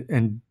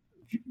 and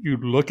you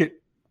look at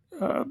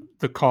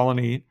the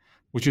colony,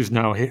 which is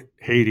now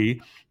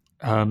Haiti,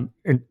 and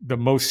the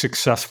most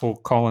successful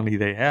colony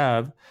they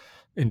have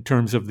in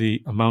terms of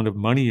the amount of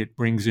money it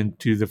brings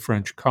into the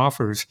French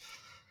coffers.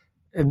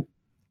 And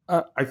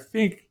I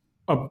think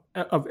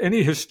of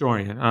any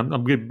historian,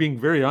 I'm being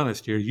very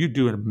honest here, you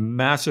do a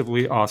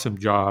massively awesome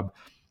job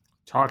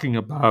talking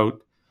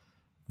about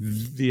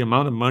the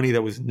amount of money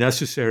that was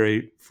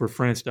necessary for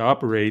France to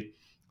operate,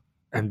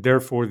 and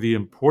therefore the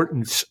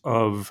importance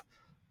of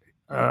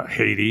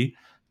Haiti.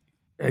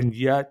 And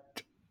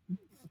yet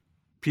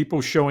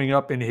people showing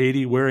up in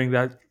Haiti wearing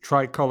that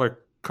tricolor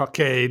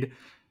cockade,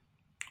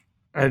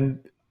 and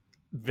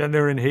then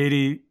they're in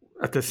Haiti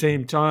at the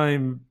same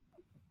time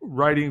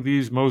writing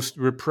these most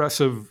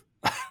repressive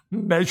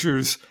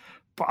measures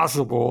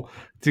possible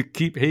to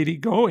keep Haiti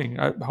going.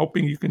 I'm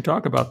hoping you can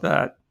talk about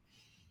that.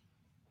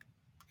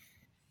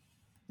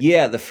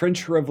 Yeah, the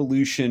French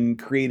Revolution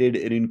created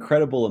an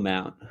incredible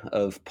amount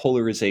of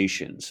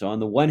polarization. So on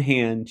the one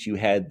hand, you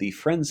had the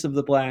Friends of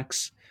the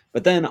Blacks,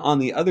 but then on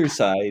the other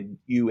side,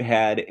 you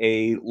had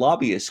a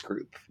lobbyist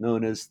group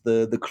known as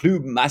the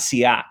Club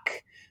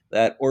Massiac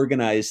that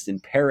organized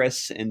in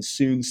Paris and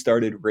soon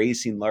started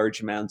raising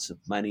large amounts of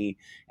money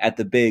at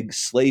the big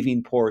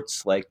slaving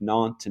ports like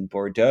Nantes and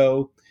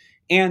Bordeaux,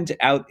 and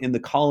out in the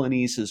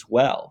colonies as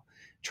well,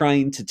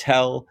 trying to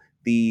tell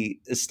the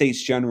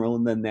Estates General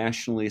and the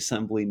National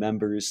Assembly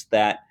members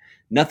that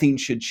nothing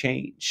should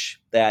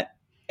change, that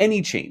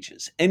any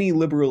changes, any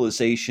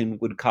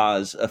liberalization would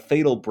cause a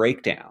fatal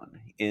breakdown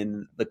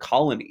in the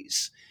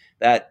colonies,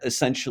 that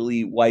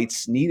essentially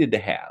whites needed to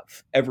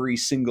have every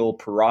single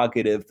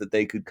prerogative that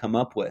they could come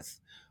up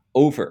with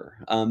over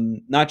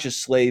not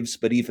just slaves,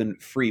 but even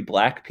free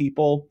black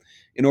people,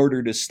 in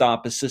order to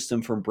stop a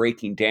system from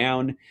breaking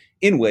down,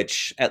 in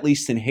which, at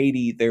least in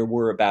Haiti, there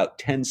were about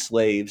 10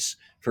 slaves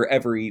for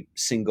every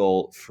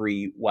single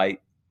free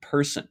white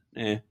person.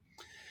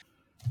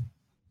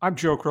 I'm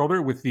Joe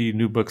Crowder with the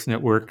New Books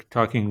Network,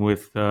 talking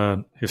with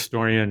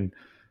historian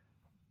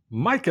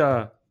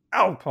Micah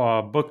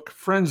Alpa, book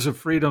Friends of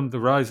Freedom, The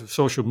Rise of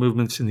Social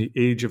Movements in the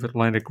Age of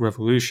Atlantic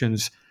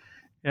Revolutions.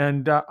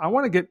 And I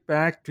want to get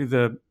back to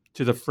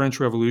the French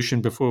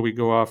Revolution before we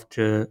go off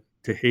to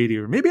Haiti,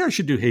 or maybe I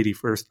should do Haiti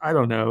first. I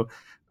don't know.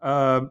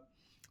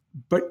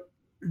 But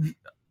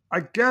I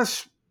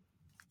guess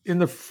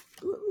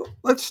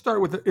let's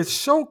start with it's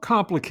so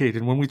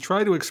complicated when we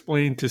try to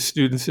explain to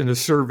students in a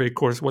survey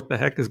course what the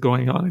heck is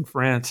going on in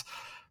France.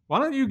 Why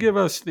don't you give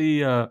us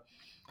what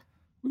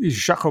these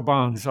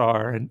Jacobins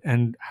are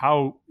and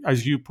how,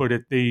 as you put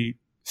it, they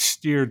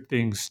steered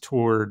things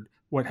toward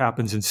what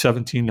happens in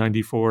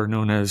 1794,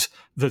 known as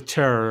the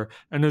Terror,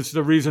 and it's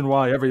the reason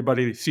why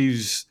everybody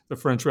sees the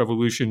French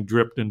Revolution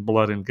dripped in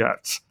blood and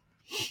guts.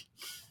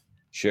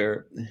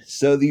 Sure.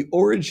 So the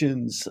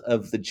origins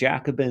of the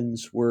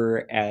Jacobins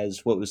were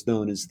as what was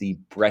known as the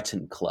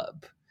Breton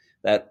Club,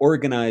 that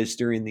organized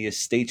during the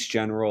Estates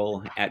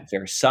General at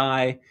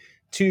Versailles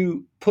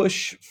to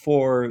push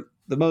for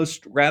the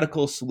most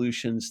radical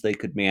solutions they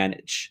could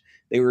manage.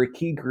 They were a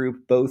key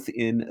group both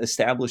in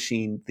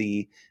establishing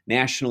the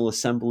National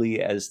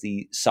Assembly as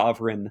the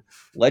sovereign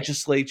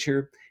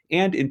legislature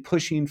and in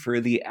pushing for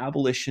the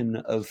abolition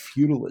of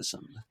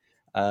feudalism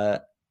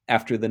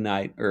after the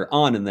night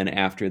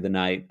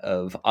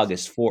of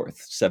August 4th,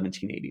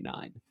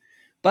 1789.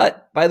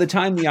 But by the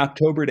time the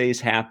October Days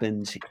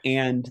happened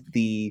and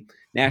the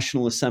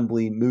National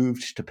Assembly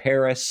moved to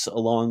Paris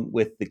along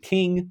with the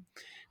king,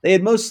 they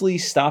had mostly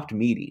stopped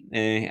meeting,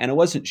 and I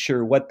wasn't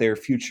sure what their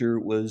future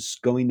was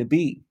going to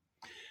be.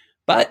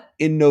 But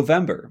in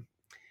November,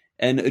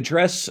 an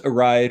address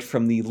arrived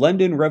from the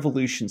London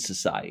Revolution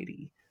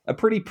Society, a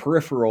pretty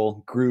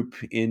peripheral group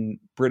in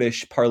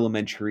British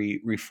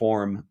parliamentary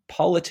reform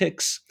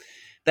politics,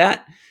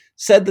 that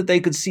said that they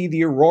could see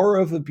the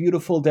aurora of a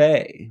beautiful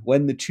day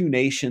when the two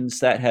nations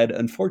that had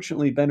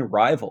unfortunately been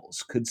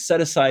rivals could set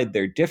aside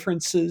their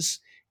differences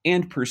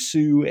and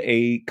pursue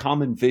a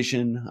common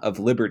vision of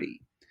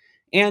liberty.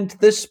 And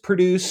this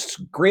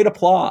produced great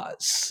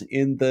applause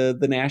in the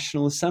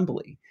National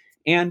Assembly.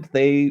 And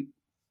they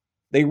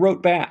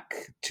wrote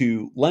back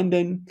to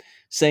London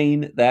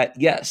saying that,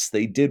 yes,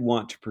 they did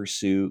want to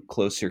pursue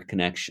closer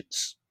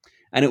connections.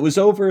 And it was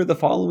over the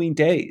following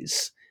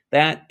days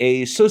that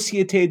a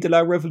Société de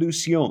la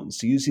Révolution,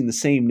 so using the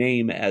same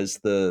name as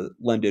the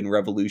London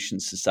Revolution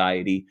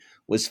Society,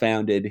 was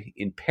founded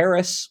in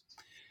Paris.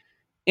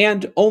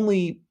 And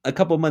only a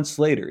couple months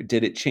later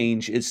did it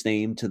change its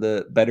name to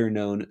the better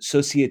known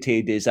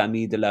Société des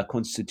Amis de la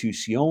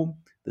Constitution,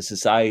 the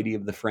Society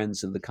of the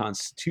Friends of the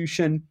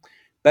Constitution,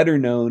 better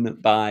known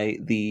by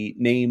the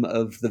name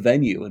of the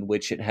venue in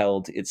which it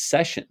held its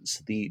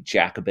sessions, the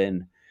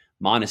Jacobin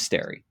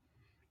Monastery.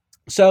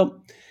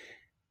 So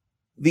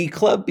the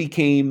club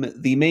became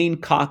the main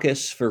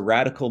caucus for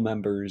radical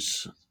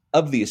members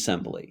of the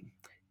assembly,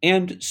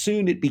 and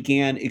soon it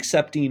began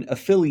accepting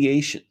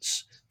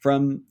affiliations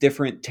from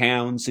different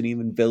towns and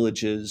even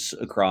villages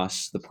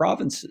across the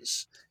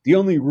provinces. The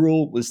only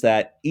rule was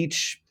that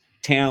each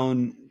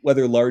town,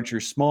 whether large or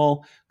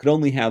small, could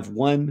only have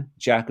one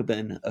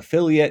Jacobin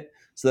affiliate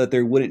so that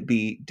there wouldn't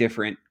be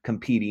different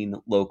competing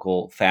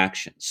local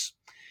factions.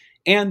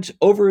 And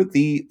over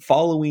the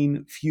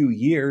following few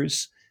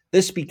years,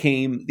 this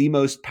became the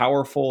most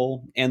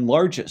powerful and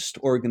largest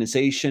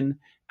organization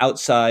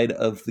outside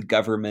of the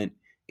government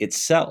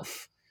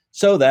itself.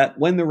 So that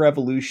when the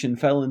revolution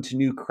fell into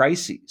new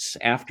crises,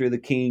 after the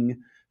king,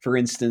 for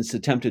instance,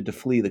 attempted to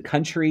flee the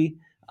country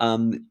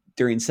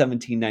during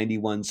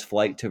 1791's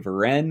flight to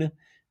Varennes,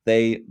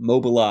 they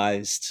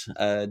mobilized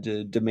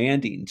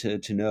demanding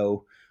to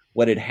know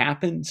what had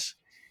happened.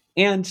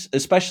 And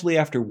especially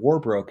after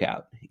war broke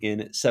out in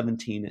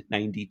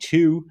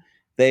 1792,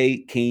 they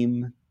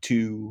came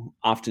to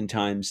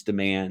oftentimes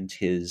demand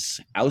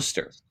his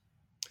ouster.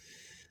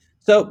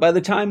 So by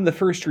the time the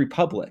First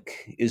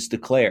Republic is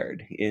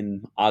declared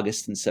in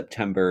August and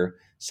September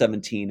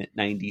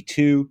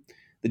 1792,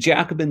 the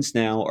Jacobins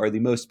now are the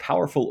most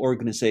powerful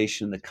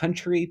organization in the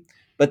country,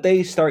 but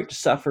they start to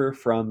suffer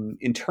from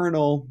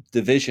internal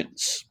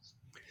divisions.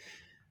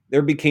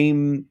 There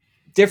became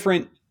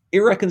different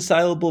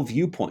irreconcilable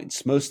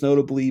viewpoints, most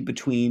notably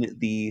between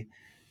the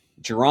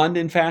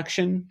Girondin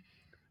faction,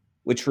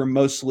 which were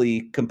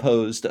mostly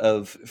composed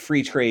of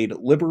free trade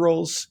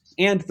liberals,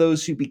 and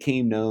those who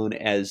became known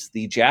as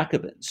the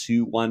Jacobins,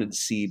 who wanted to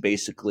see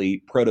basically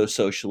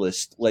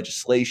proto-socialist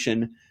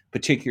legislation,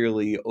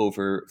 particularly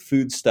over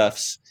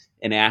foodstuffs,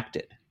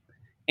 enacted.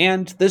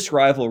 And this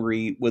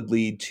rivalry would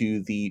lead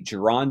to the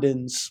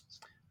Girondins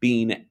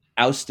being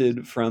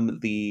ousted from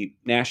the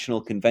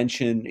National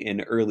Convention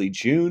in early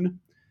June,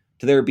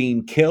 to their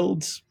being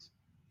killed,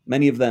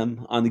 many of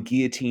them on the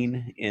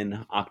guillotine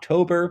in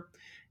October,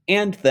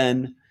 and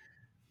then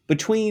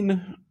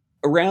between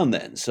around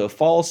then, so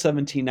fall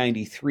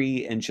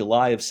 1793 and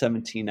July of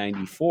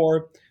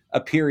 1794, a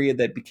period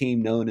that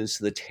became known as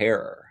the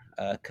Terror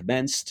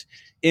commenced,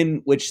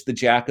 in which the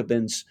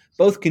Jacobins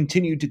both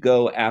continued to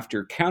go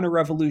after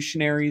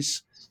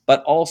counter-revolutionaries,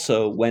 but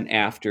also went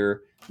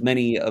after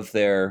many of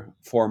their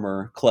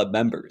former club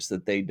members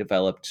that they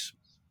developed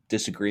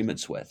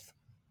disagreements with.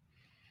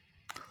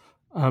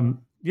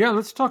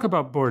 Let's talk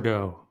about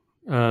Bordeaux.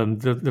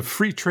 The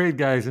free trade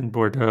guys in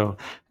Bordeaux.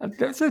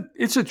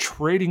 It's a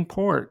trading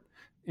port,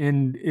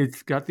 and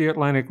it's got the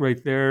Atlantic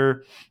right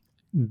there.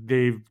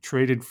 They've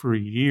traded for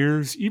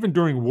years, even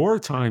during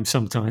wartime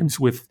sometimes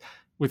with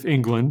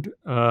England,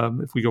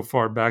 if we go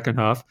far back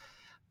enough.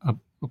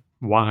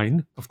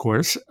 Wine, of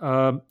course.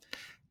 And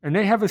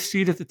they have a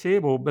seat at the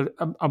table, but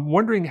I'm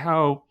wondering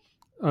how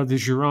the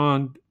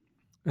Gironde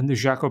and the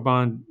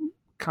Jacobins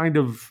kind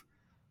of,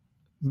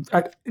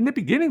 in the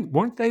beginning,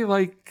 weren't they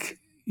like,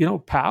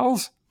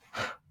 pals?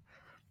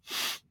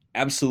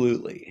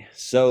 Absolutely.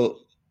 So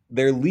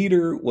their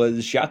leader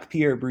was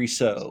Jacques-Pierre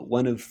Brissot,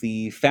 one of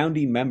the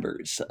founding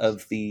members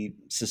of the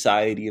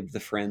Society of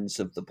the Friends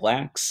of the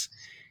Blacks.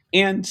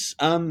 And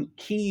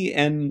he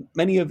and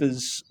many of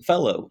his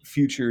fellow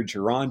future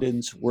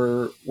Girondins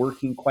were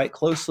working quite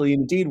closely,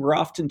 and indeed were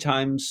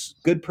oftentimes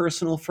good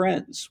personal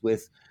friends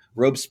with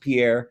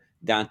Robespierre,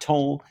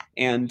 Danton,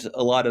 and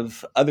a lot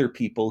of other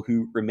people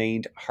who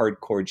remained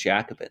hardcore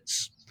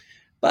Jacobins.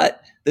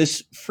 But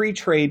this free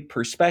trade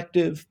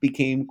perspective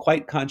became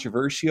quite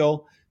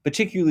controversial,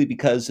 particularly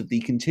because of the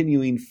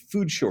continuing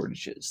food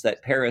shortages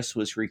that Paris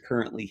was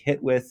recurrently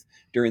hit with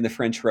during the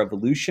French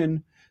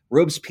Revolution.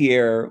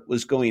 Robespierre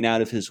was going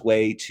out of his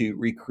way to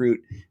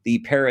recruit the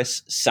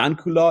Paris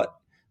sans-culottes,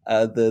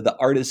 the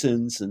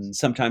artisans, and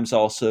sometimes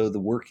also the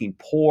working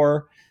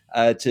poor,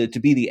 to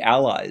be the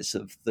allies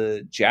of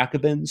the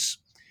Jacobins.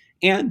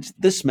 And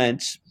this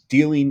meant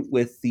dealing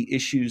with the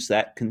issues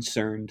that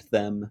concerned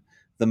them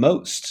the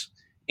most.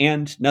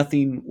 And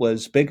nothing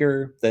was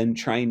bigger than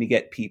trying to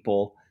get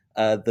people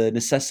the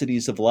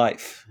necessities of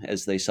life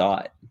as they saw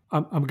it.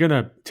 I'm going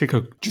to take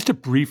just a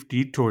brief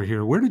detour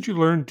here. Where did you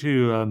learn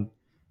to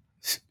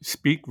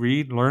speak,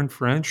 read, learn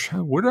French?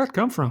 Where did that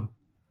come from?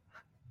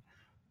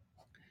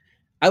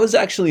 I was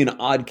actually an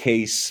odd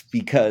case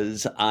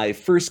because I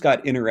first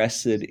got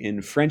interested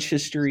in French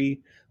history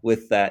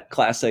with that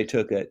class I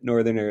took at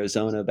Northern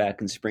Arizona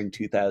back in spring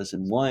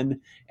 2001.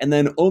 And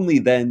then only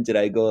then did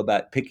I go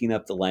about picking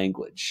up the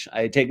language.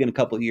 I had taken a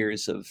couple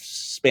years of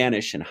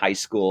Spanish in high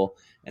school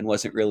and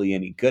wasn't really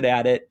any good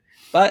at it.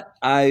 But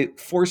I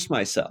forced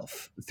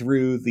myself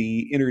through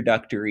the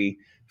introductory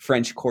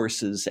French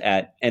courses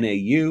at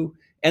NAU.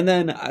 And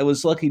then I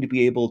was lucky to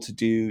be able to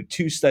do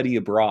 2 study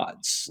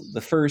abroads.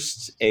 The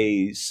first,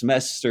 a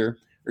summer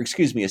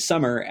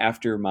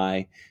after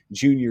my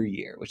junior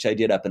year, which I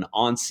did up in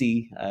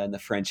Annecy in the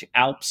French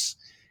Alps.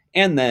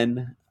 And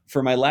then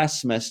for my last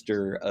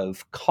semester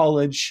of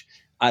college,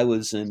 I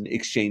was an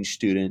exchange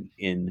student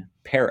in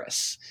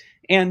Paris.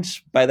 And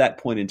by that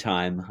point in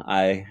time,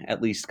 I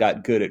at least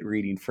got good at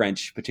reading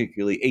French,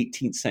 particularly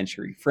 18th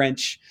century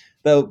French,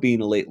 though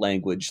being a late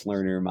language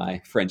learner,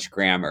 my French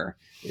grammar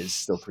is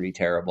still pretty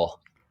terrible.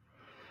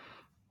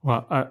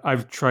 Well,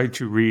 I've tried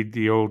to read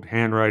the old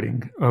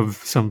handwriting of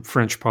some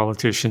French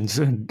politicians,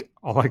 and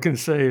all I can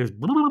say is,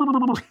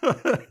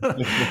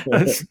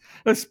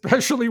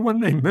 especially when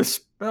they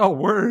misspell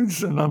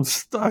words, and I'm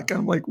stuck.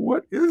 I'm like,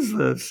 what is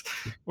this?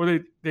 Or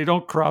they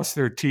don't cross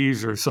their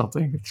T's or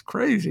something. It's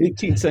crazy.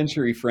 18th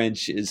century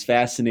French is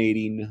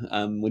fascinating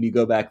when you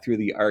go back through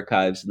the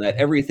archives, and that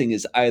everything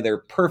is either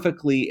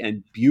perfectly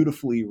and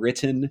beautifully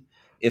written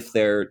if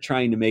they're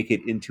trying to make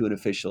it into an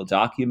official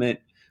document.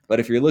 But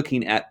if you're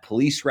looking at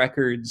police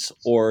records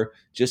or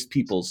just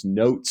people's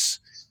notes,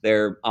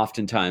 they're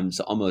oftentimes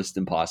almost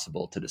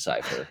impossible to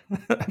decipher.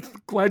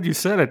 Glad you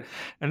said it.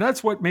 And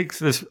that's what makes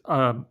this,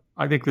 I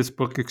think, this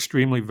book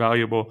extremely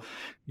valuable.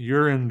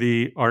 You're in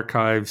the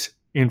archives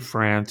in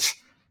France.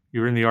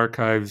 You're in the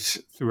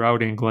archives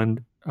throughout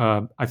England.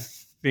 I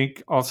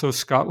think also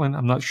Scotland.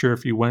 I'm not sure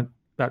if you went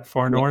that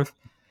far north.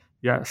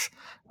 Yes.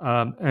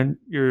 And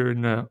you're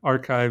in the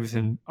archives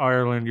in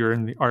Ireland. You're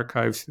in the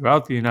archives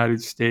throughout the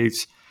United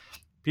States.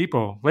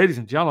 People, ladies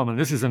and gentlemen,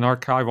 this is an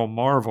archival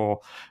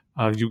marvel.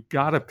 You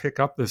got to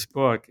pick up this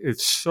book.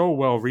 It's so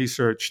well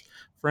researched.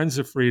 Friends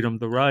of Freedom,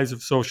 The Rise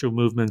of Social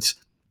Movements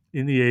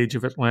in the Age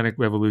of Atlantic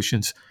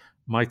Revolutions.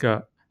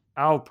 Micah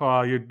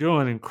Alpa, you're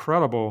doing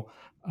incredible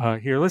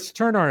here. Let's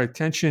turn our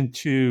attention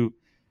to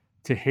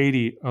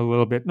Haiti a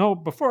little bit. No,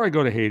 before I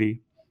go to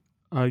Haiti,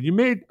 you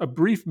made a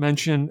brief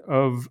mention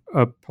of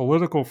a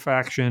political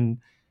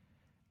faction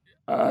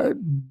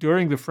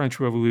during the French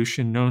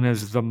Revolution known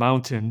as the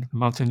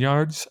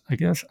Montagnards, I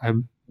guess.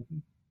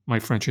 My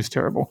French is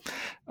terrible.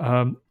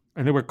 And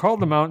they were called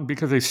the Mountain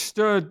because they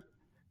stood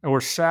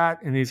or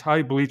sat in these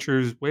high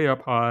bleachers way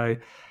up high.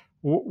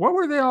 What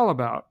were they all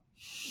about?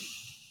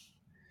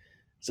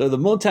 So the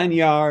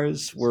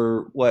Montagnards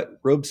were what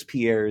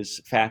Robespierre's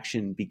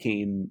faction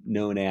became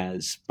known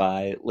as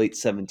by late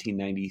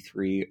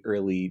 1793,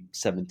 early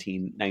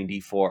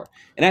 1794.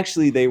 And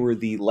actually, they were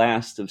the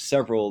last of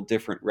several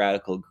different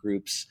radical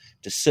groups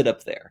to sit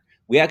up there.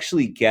 We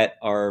actually get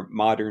our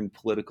modern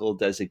political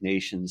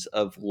designations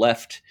of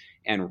left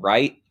and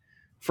right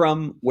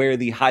from where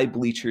the high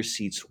bleacher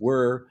seats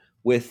were,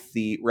 with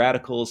the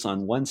radicals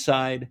on one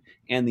side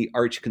and the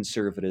arch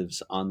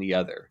conservatives on the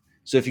other.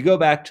 So if you go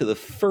back to the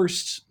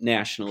first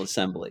National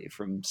Assembly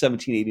from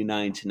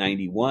 1789 to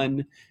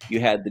 91,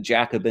 you had the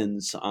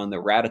Jacobins on the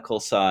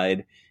radical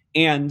side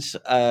and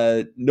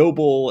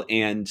noble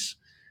and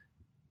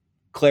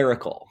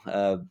clerical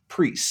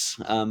priests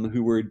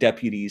who were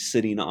deputies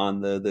sitting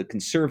on the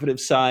conservative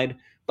side.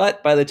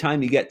 But by the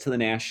time you get to the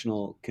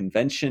National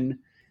Convention,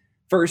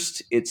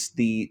 first, it's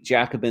the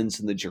Jacobins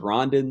and the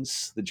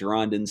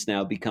Girondins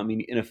now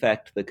becoming, in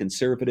effect, the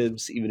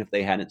conservatives, even if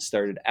they hadn't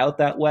started out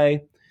that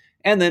way.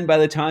 And then by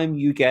the time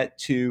you get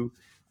to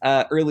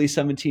early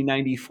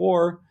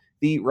 1794,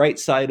 the right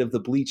side of the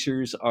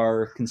bleachers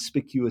are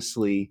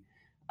conspicuously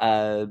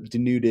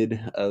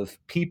denuded of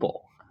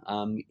people,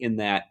 in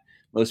that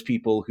most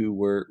people who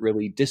were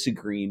really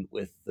disagreeing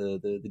with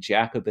the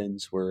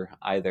Jacobins were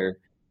either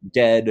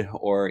dead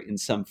or in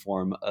some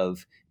form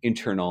of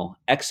internal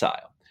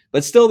exile.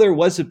 But still, there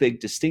was a big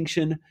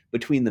distinction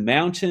between the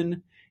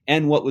Mountain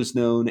and what was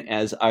known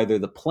as either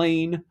the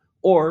Plain,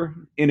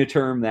 or, in a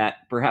term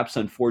that perhaps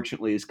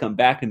unfortunately has come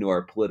back into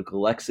our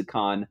political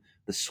lexicon,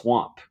 the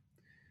Swamp.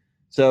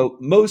 So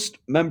most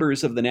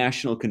members of the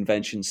National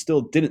Convention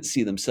still didn't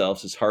see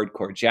themselves as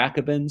hardcore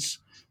Jacobins,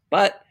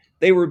 but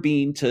they were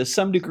being to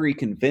some degree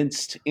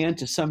convinced and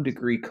to some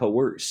degree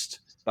coerced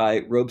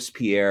by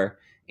Robespierre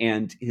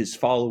and his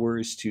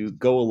followers to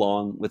go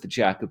along with the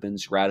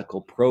Jacobins' radical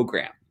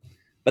program.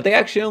 But they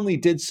actually only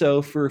did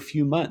so for a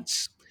few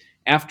months.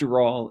 After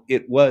all,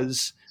 it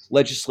was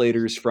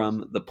legislators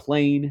from the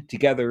Plain,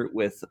 together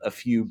with a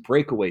few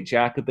breakaway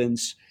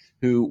Jacobins,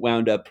 who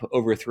wound up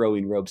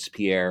overthrowing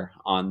Robespierre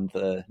on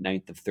the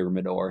 9th of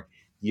Thermidor,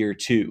 year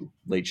 2,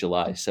 late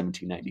July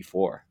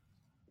 1794.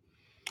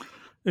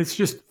 It's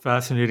just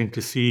fascinating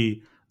to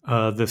see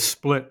the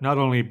split, not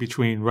only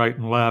between right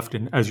and left,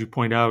 and as you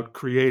point out,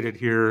 created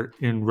here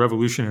in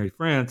revolutionary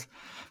France,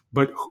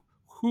 but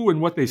who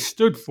and what they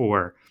stood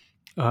for.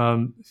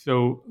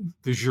 So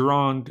the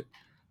Gironde,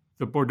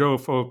 the Bordeaux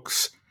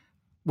folks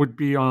would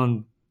be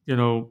on,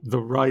 the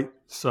right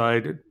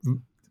side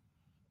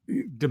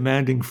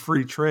demanding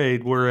free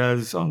trade,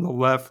 whereas on the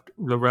left,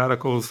 the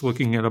radicals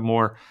looking at a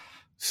more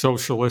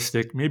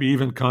socialistic, maybe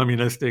even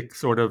communistic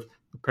sort of,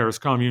 the Paris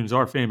communes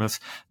are famous,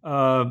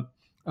 outlook.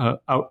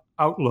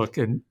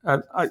 And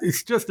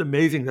it's just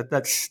amazing that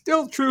that's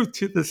still true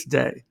to this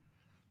day.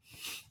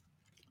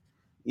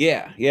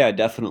 Yeah,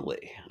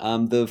 definitely.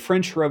 The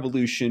French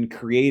Revolution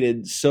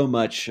created so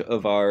much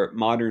of our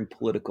modern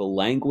political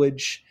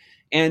language.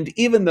 And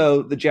even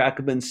though the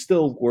Jacobins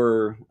still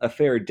were a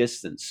fair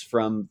distance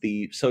from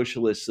the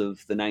socialists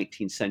of the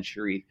 19th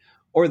century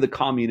or the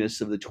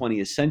communists of the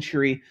 20th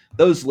century,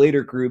 those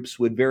later groups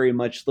would very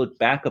much look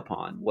back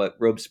upon what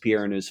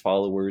Robespierre and his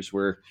followers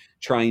were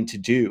trying to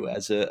do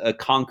as a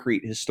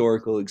concrete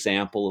historical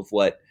example of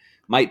what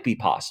might be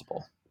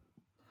possible.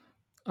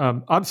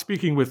 I'm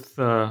speaking with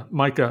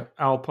Micah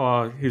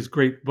Alpa, his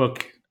great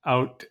book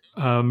out,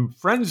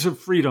 Friends of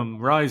Freedom,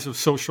 Rise of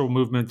Social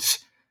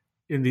Movements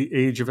in the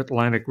Age of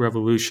Atlantic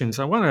Revolutions.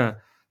 I want to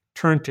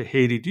turn to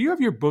Haiti. Do you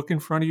have your book in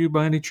front of you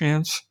by any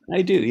chance?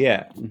 I do,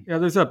 yeah. Yeah,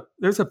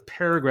 there's a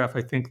paragraph,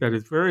 I think, that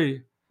is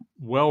very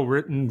well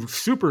written,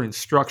 super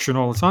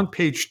instructional. It's on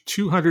page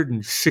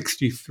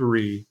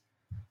 263.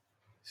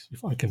 See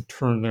if I can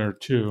turn there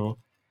too.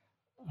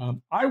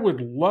 I would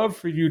love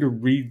for you to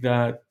read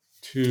that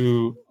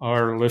to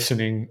our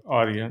listening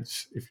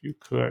audience, if you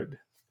could.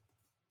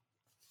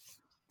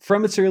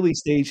 From its early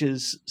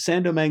stages,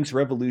 Saint-Domingue's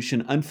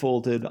revolution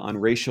unfolded on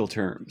racial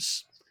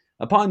terms.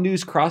 Upon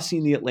news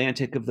crossing the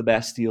Atlantic of the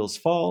Bastille's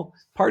fall,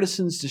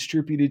 partisans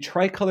distributed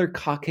tricolor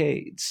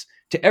cockades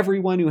to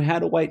everyone who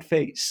had a white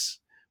face,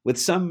 with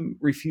some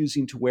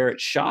refusing to wear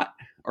it shot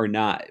or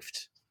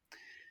knived.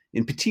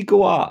 In Petit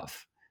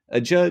Goave,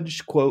 a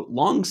judge, quote,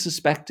 long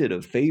suspected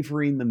of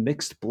favoring the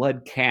mixed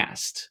blood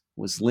caste,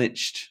 was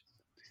lynched.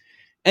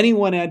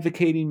 Anyone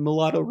advocating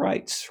mulatto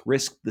rights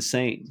risked the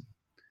same.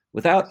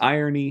 Without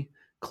irony,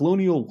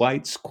 colonial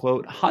whites,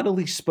 quote,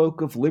 haughtily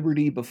spoke of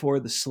liberty before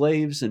the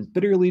slaves and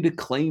bitterly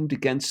declaimed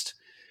against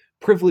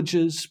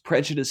privileges,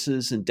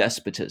 prejudices, and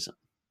despotism.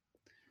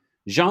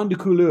 Gens de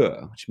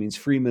couleur, which means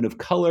freemen of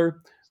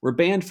color, were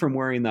banned from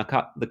wearing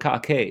the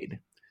cockade.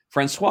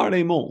 Francois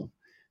Raymond,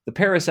 the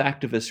Paris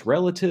activist's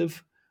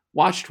relative,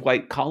 watched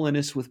white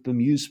colonists with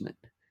bemusement,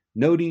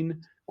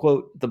 noting,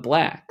 quote, the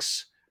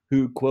blacks,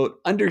 who, quote,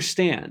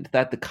 understand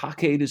that the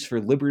cockade is for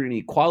liberty and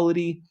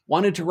equality,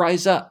 wanted to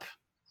rise up.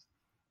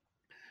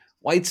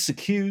 Whites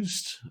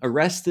accused,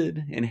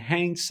 arrested, and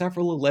hanged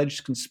several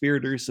alleged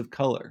conspirators of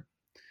color.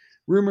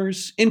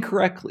 Rumors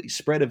incorrectly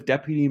spread of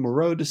Deputy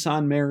Moreau de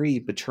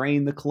Saint-Méry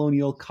betraying the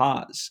colonial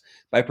cause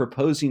by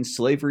proposing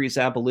slavery's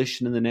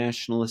abolition in the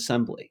National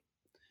Assembly.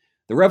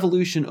 The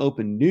revolution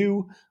opened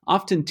new,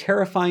 often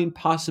terrifying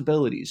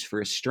possibilities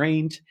for a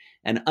strained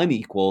and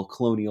unequal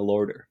colonial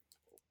order.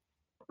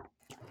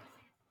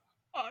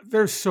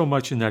 There's so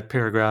much in that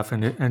paragraph,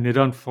 and it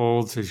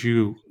unfolds as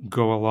you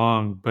go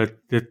along. But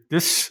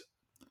there's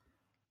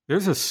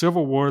a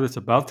civil war that's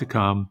about to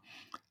come.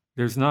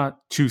 There's not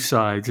two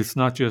sides. It's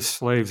not just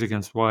slaves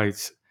against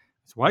whites.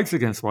 It's whites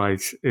against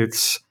whites.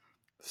 It's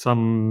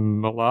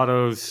some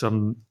mulattoes,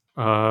 some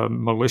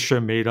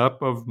militia made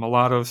up of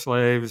mulatto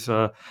slaves,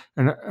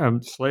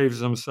 and slaves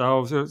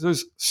themselves.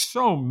 There's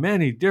so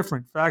many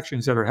different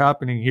factions that are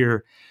happening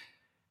here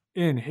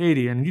in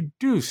Haiti, and you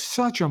do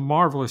such a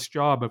marvelous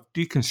job of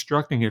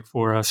deconstructing it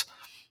for us.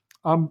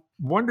 I'm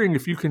wondering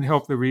if you can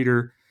help the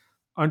reader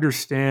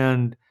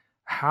understand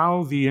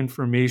how the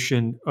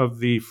information of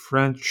the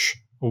French,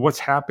 or what's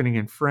happening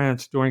in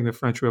France during the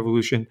French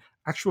Revolution,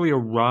 actually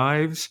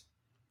arrives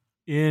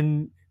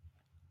in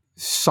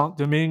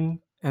Saint-Domingue,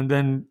 and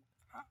then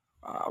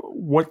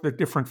what the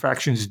different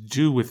factions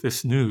do with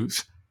this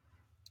news.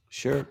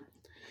 Sure.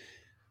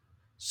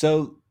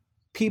 So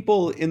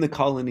people in the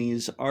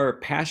colonies are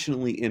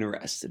passionately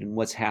interested in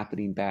what's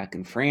happening back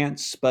in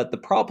France, but the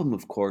problem,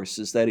 of course,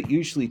 is that it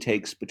usually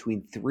takes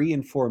between 3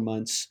 and 4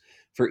 months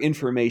for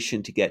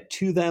information to get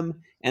to them,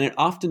 and it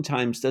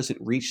oftentimes doesn't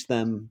reach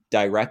them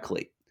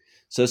directly.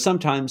 So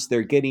sometimes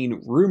they're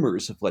getting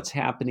rumors of what's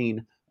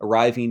happening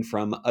arriving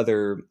from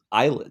other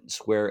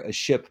islands where a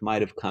ship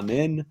might have come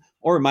in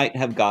or might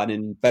have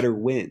gotten better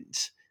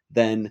winds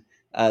than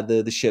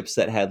the ships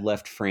that had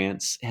left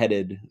France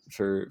headed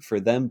for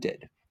them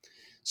did.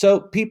 So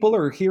people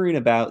are hearing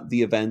about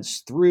the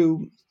events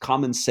through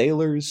common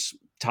sailors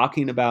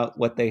talking about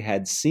what they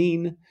had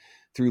seen,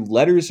 through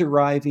letters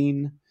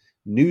arriving,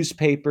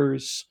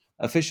 newspapers,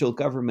 official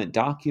government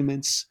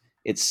documents,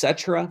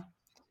 etc.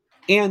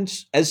 And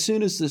as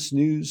soon as this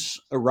news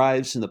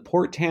arrives in the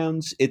port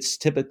towns, it's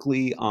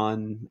typically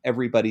on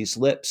everybody's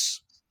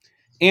lips.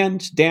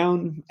 And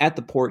down at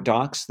the port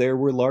docks, there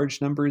were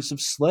large numbers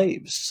of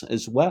slaves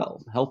as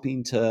well,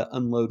 helping to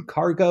unload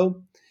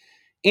cargo.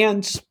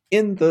 And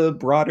in the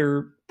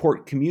broader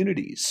port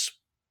communities,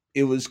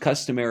 it was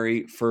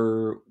customary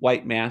for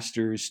white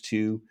masters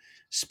to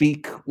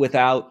speak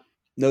without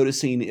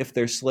noticing if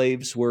their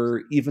slaves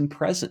were even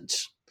present.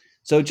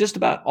 So just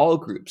about all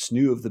groups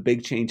knew of the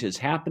big changes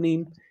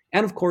happening.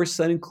 And of course,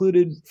 that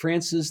included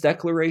France's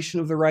Declaration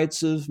of the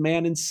Rights of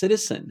Man and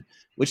Citizen,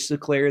 which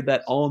declared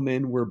that all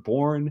men were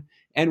born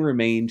and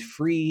remained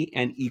free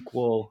and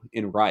equal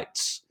in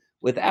rights,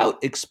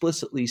 without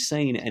explicitly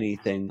saying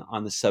anything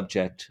on the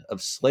subject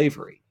of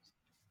slavery.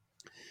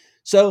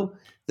 So,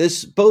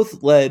 this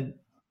both led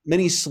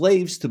many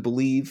slaves to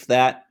believe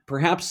that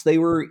perhaps they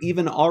were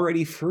even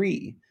already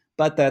free,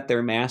 but that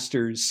their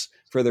masters,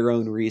 for their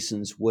own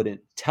reasons,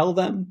 wouldn't tell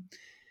them.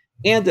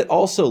 And it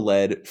also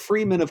led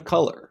freemen of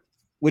color,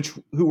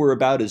 who were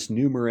about as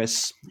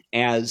numerous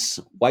as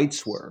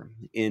whites were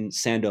in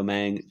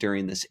Saint-Domingue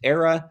during this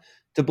era,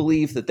 to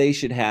believe that they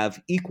should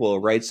have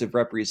equal rights of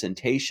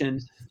representation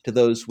to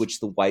those which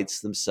the whites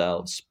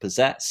themselves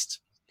possessed.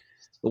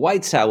 The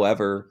whites,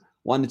 however,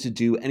 wanted to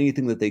do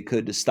anything that they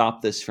could to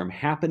stop this from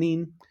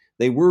happening.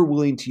 They were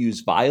willing to use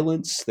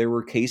violence. There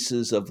were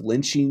cases of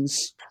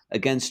lynchings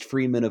against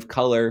freemen of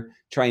color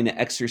trying to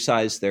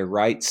exercise their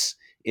rights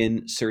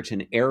in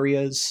certain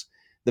areas.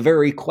 The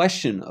very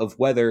question of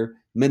whether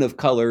men of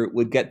color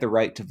would get the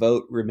right to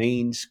vote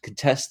remained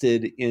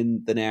contested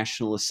in the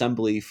National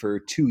Assembly for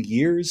 2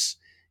 years.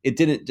 It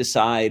didn't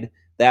decide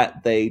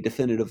that they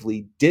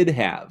definitively did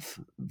have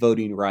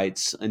voting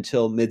rights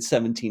until mid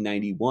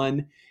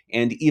 1791.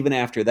 And even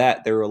after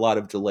that, there were a lot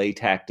of delay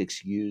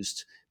tactics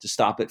used to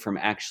stop it from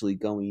actually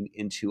going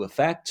into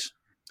effect.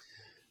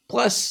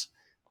 Plus,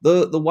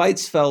 the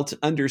whites felt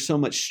under so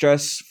much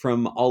stress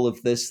from all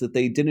of this that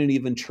they didn't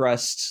even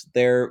trust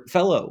their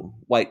fellow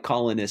white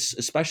colonists,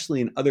 especially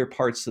in other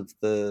parts of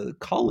the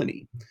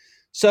colony.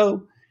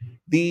 So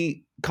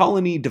the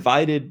colony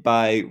divided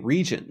by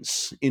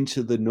regions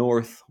into the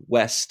north,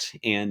 west,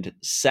 and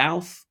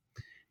south.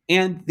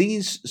 And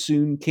these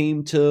soon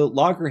came to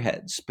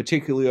loggerheads,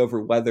 particularly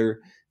over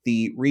whether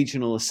the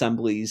regional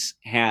assemblies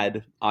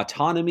had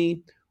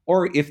autonomy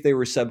or if they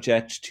were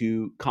subject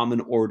to common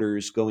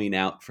orders going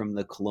out from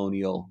the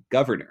colonial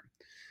governor.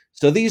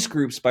 So these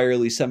groups by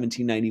early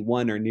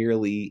 1791 are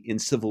nearly in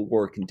civil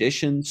war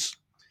conditions.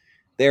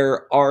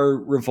 There are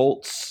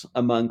revolts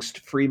amongst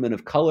freemen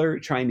of color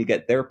trying to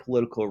get their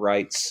political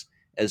rights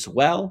as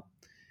well.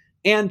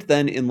 And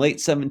then in late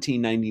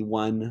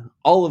 1791,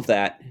 all of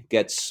that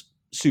gets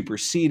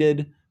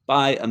superseded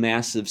by a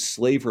massive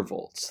slave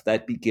revolt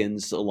that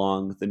begins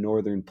along the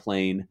northern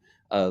plain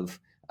of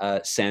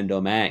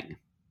Saint-Domingue.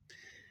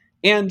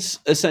 And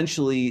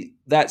essentially,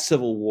 that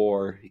civil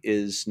war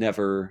is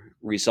never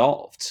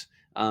resolved.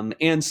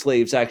 And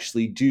slaves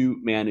actually do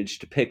manage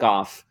to pick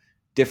off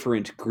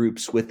different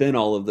groups within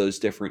all of those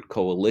different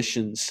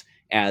coalitions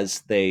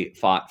as they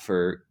fought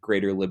for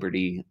greater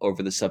liberty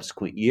over the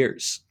subsequent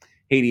years.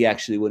 Haiti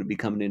actually wouldn't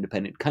become an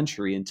independent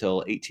country until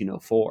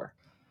 1804.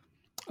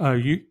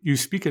 You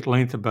speak at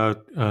length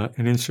about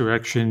an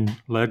insurrection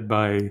led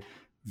by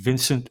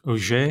Vincent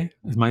Ogé.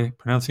 Am I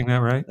pronouncing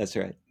that right? That's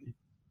right.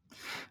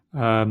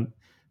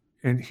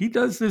 And he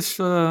does this,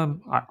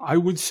 I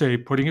would say,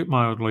 putting it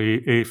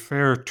mildly, a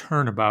fair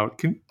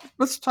turnabout.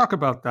 Let's talk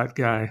about that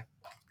guy.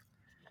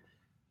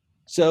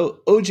 So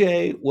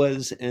Ogé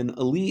was an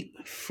elite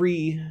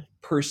free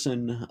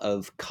person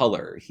of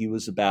color. He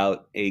was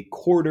about a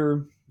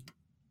quarter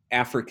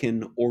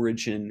African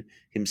origin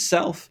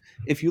himself.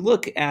 If you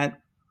look at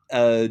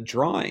a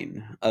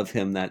drawing of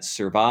him that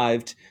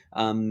survived,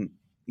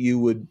 you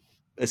would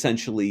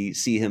essentially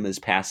see him as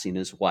passing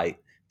as white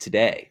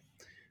today.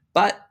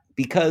 But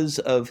because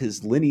of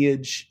his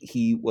lineage,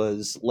 he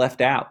was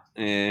left out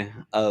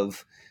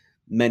of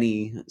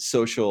many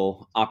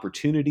social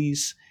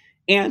opportunities.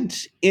 And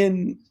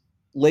in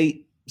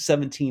late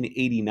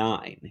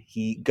 1789,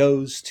 he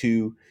goes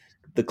to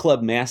the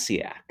Club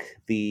Massiac,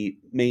 the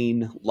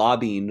main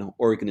lobbying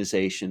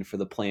organization for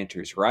the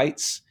planters'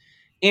 rights,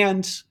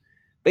 and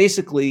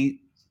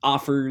basically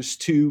offers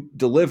to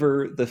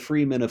deliver the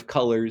freemen of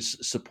color's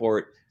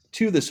support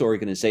to this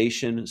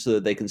organization so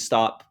that they can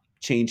stop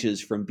changes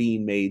from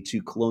being made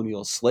to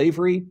colonial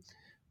slavery.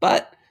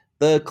 But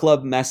the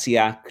Club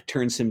Massiac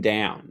turns him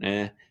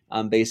down,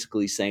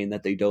 basically saying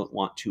that they don't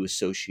want to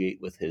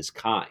associate with his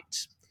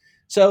kind.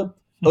 So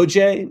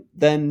Ogé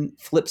then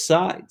flips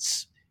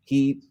sides.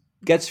 He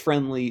gets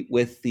friendly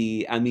with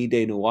the Amis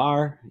des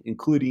Noirs,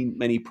 including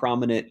many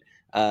prominent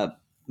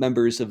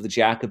members of the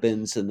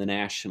Jacobins and the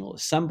National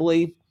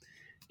Assembly.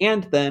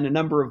 And then a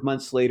number of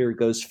months later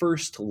goes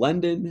first to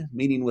London,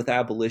 meeting with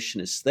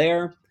abolitionists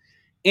there,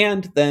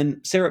 and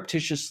then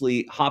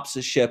surreptitiously hops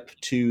a ship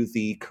to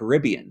the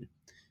Caribbean,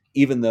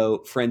 even though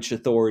French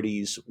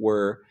authorities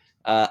were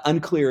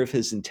unclear of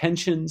his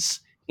intentions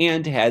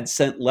and had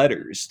sent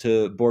letters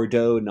to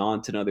Bordeaux,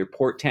 Nantes, and other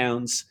port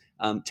towns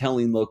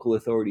telling local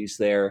authorities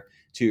there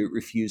to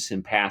refuse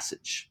him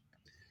passage.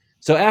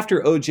 So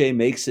after Ogé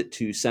makes it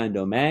to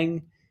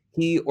Saint-Domingue,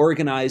 he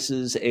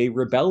organizes a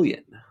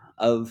rebellion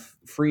of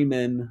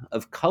freemen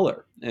of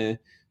color,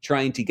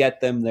 trying to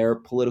get them their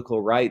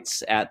political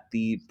rights at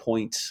the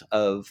point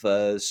of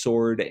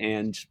sword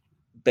and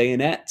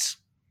bayonet.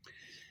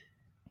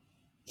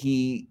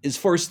 He is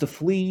forced to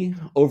flee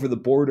over the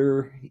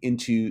border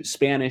into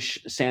Spanish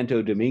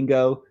Santo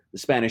Domingo. The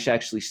Spanish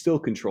actually still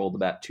controlled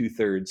about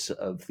 2/3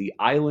 of the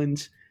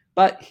island,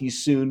 but he's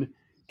soon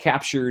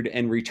captured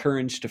and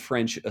returned to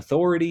French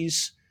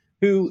authorities,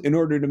 who, in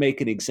order to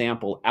make an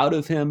example out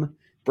of him,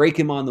 break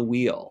him on the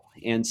wheel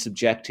and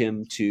subject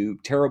him to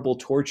terrible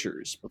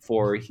tortures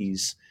before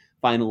he's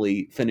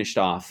finally finished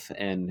off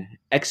and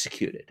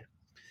executed.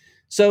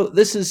 So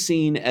this is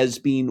seen as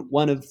being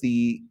one of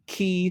the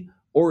key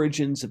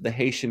origins of the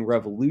Haitian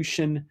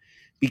Revolution,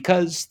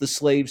 because the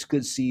slaves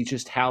could see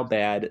just how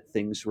bad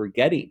things were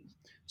getting.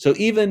 So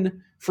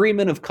even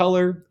freemen of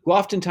color, who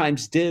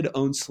oftentimes did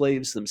own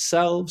slaves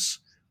themselves,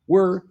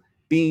 were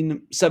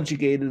being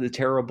subjugated to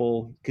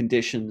terrible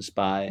conditions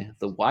by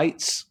the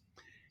whites.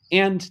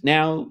 And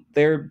now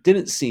there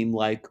didn't seem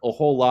like a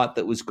whole lot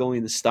that was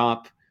going to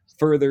stop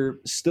further,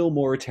 still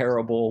more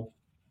terrible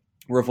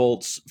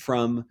revolts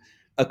from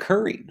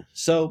occurring.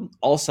 So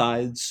all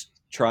sides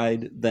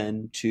tried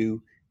then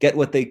to get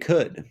what they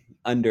could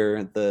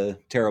under the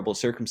terrible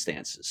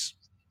circumstances.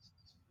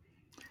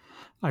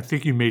 I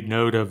think you made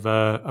note of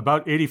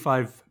about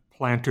 85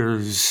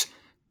 planters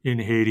in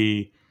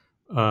Haiti.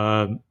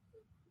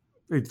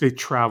 They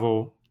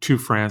travel to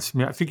France. I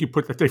mean, I think you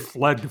put that they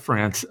fled to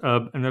France,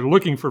 and they're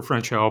looking for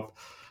French help.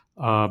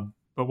 But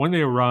when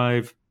they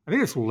arrive, I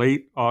think it's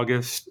late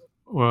August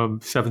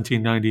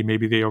 1790.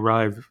 Maybe they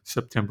arrive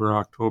September,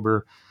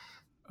 October.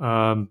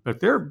 But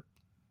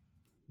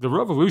the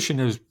revolution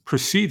has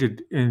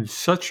proceeded in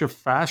such a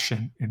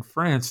fashion in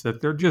France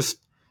that they're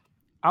just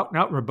out and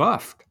out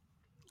rebuffed.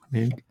 I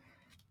mean, kind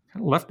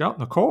of left out in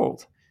the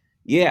cold.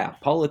 Yeah,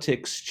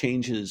 politics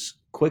changes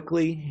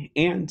quickly,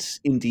 and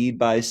indeed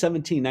by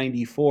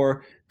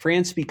 1794,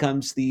 France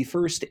becomes the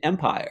first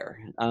empire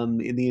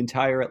in the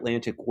entire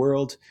Atlantic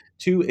world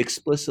to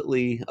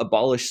explicitly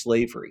abolish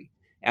slavery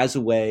as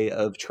a way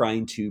of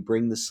trying to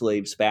bring the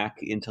slaves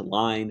back into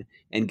line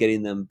and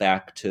getting them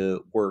back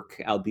to work,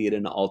 albeit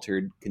in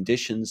altered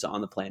conditions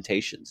on the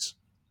plantations.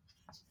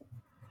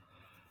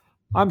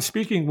 I'm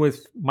speaking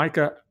with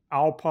Micah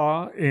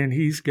Alpa, and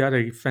he's got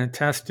a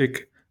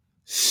fantastic,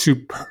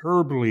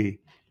 superbly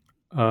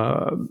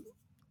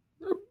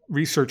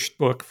researched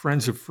book,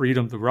 Friends of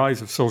Freedom, The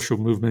Rise of Social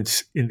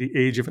Movements in the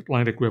Age of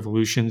Atlantic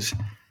Revolutions.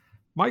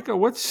 Micah,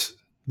 what's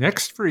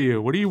next for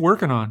you? What are you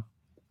working on?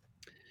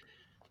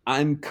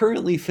 I'm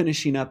currently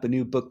finishing up a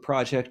new book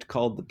project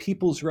called The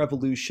People's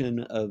Revolution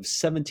of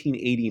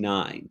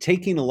 1789,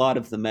 taking a lot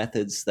of the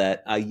methods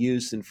that I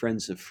used in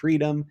Friends of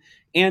Freedom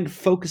and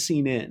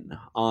focusing in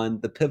on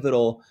the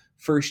pivotal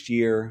first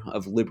year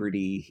of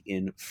liberty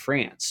in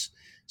France.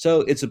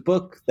 So it's a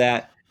book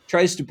that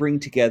tries to bring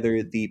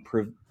together the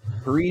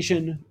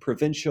Parisian,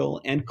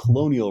 provincial, and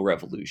colonial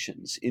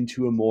revolutions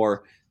into a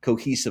more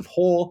cohesive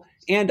whole,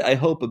 and I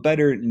hope a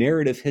better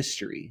narrative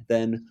history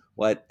than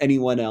what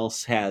anyone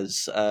else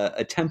has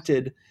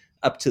attempted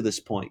up to this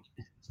point.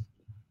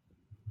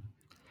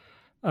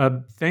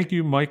 Thank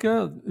you,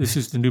 Micah. This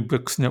is the New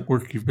Books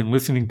Network. You've been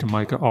listening to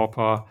Micah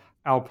Alpa,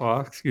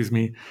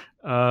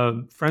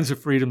 Friends of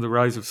Freedom, The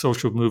Rise of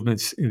Social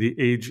Movements in the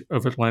Age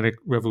of Atlantic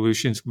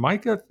Revolutions.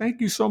 Micah,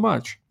 thank you so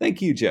much.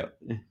 Thank you, Joe.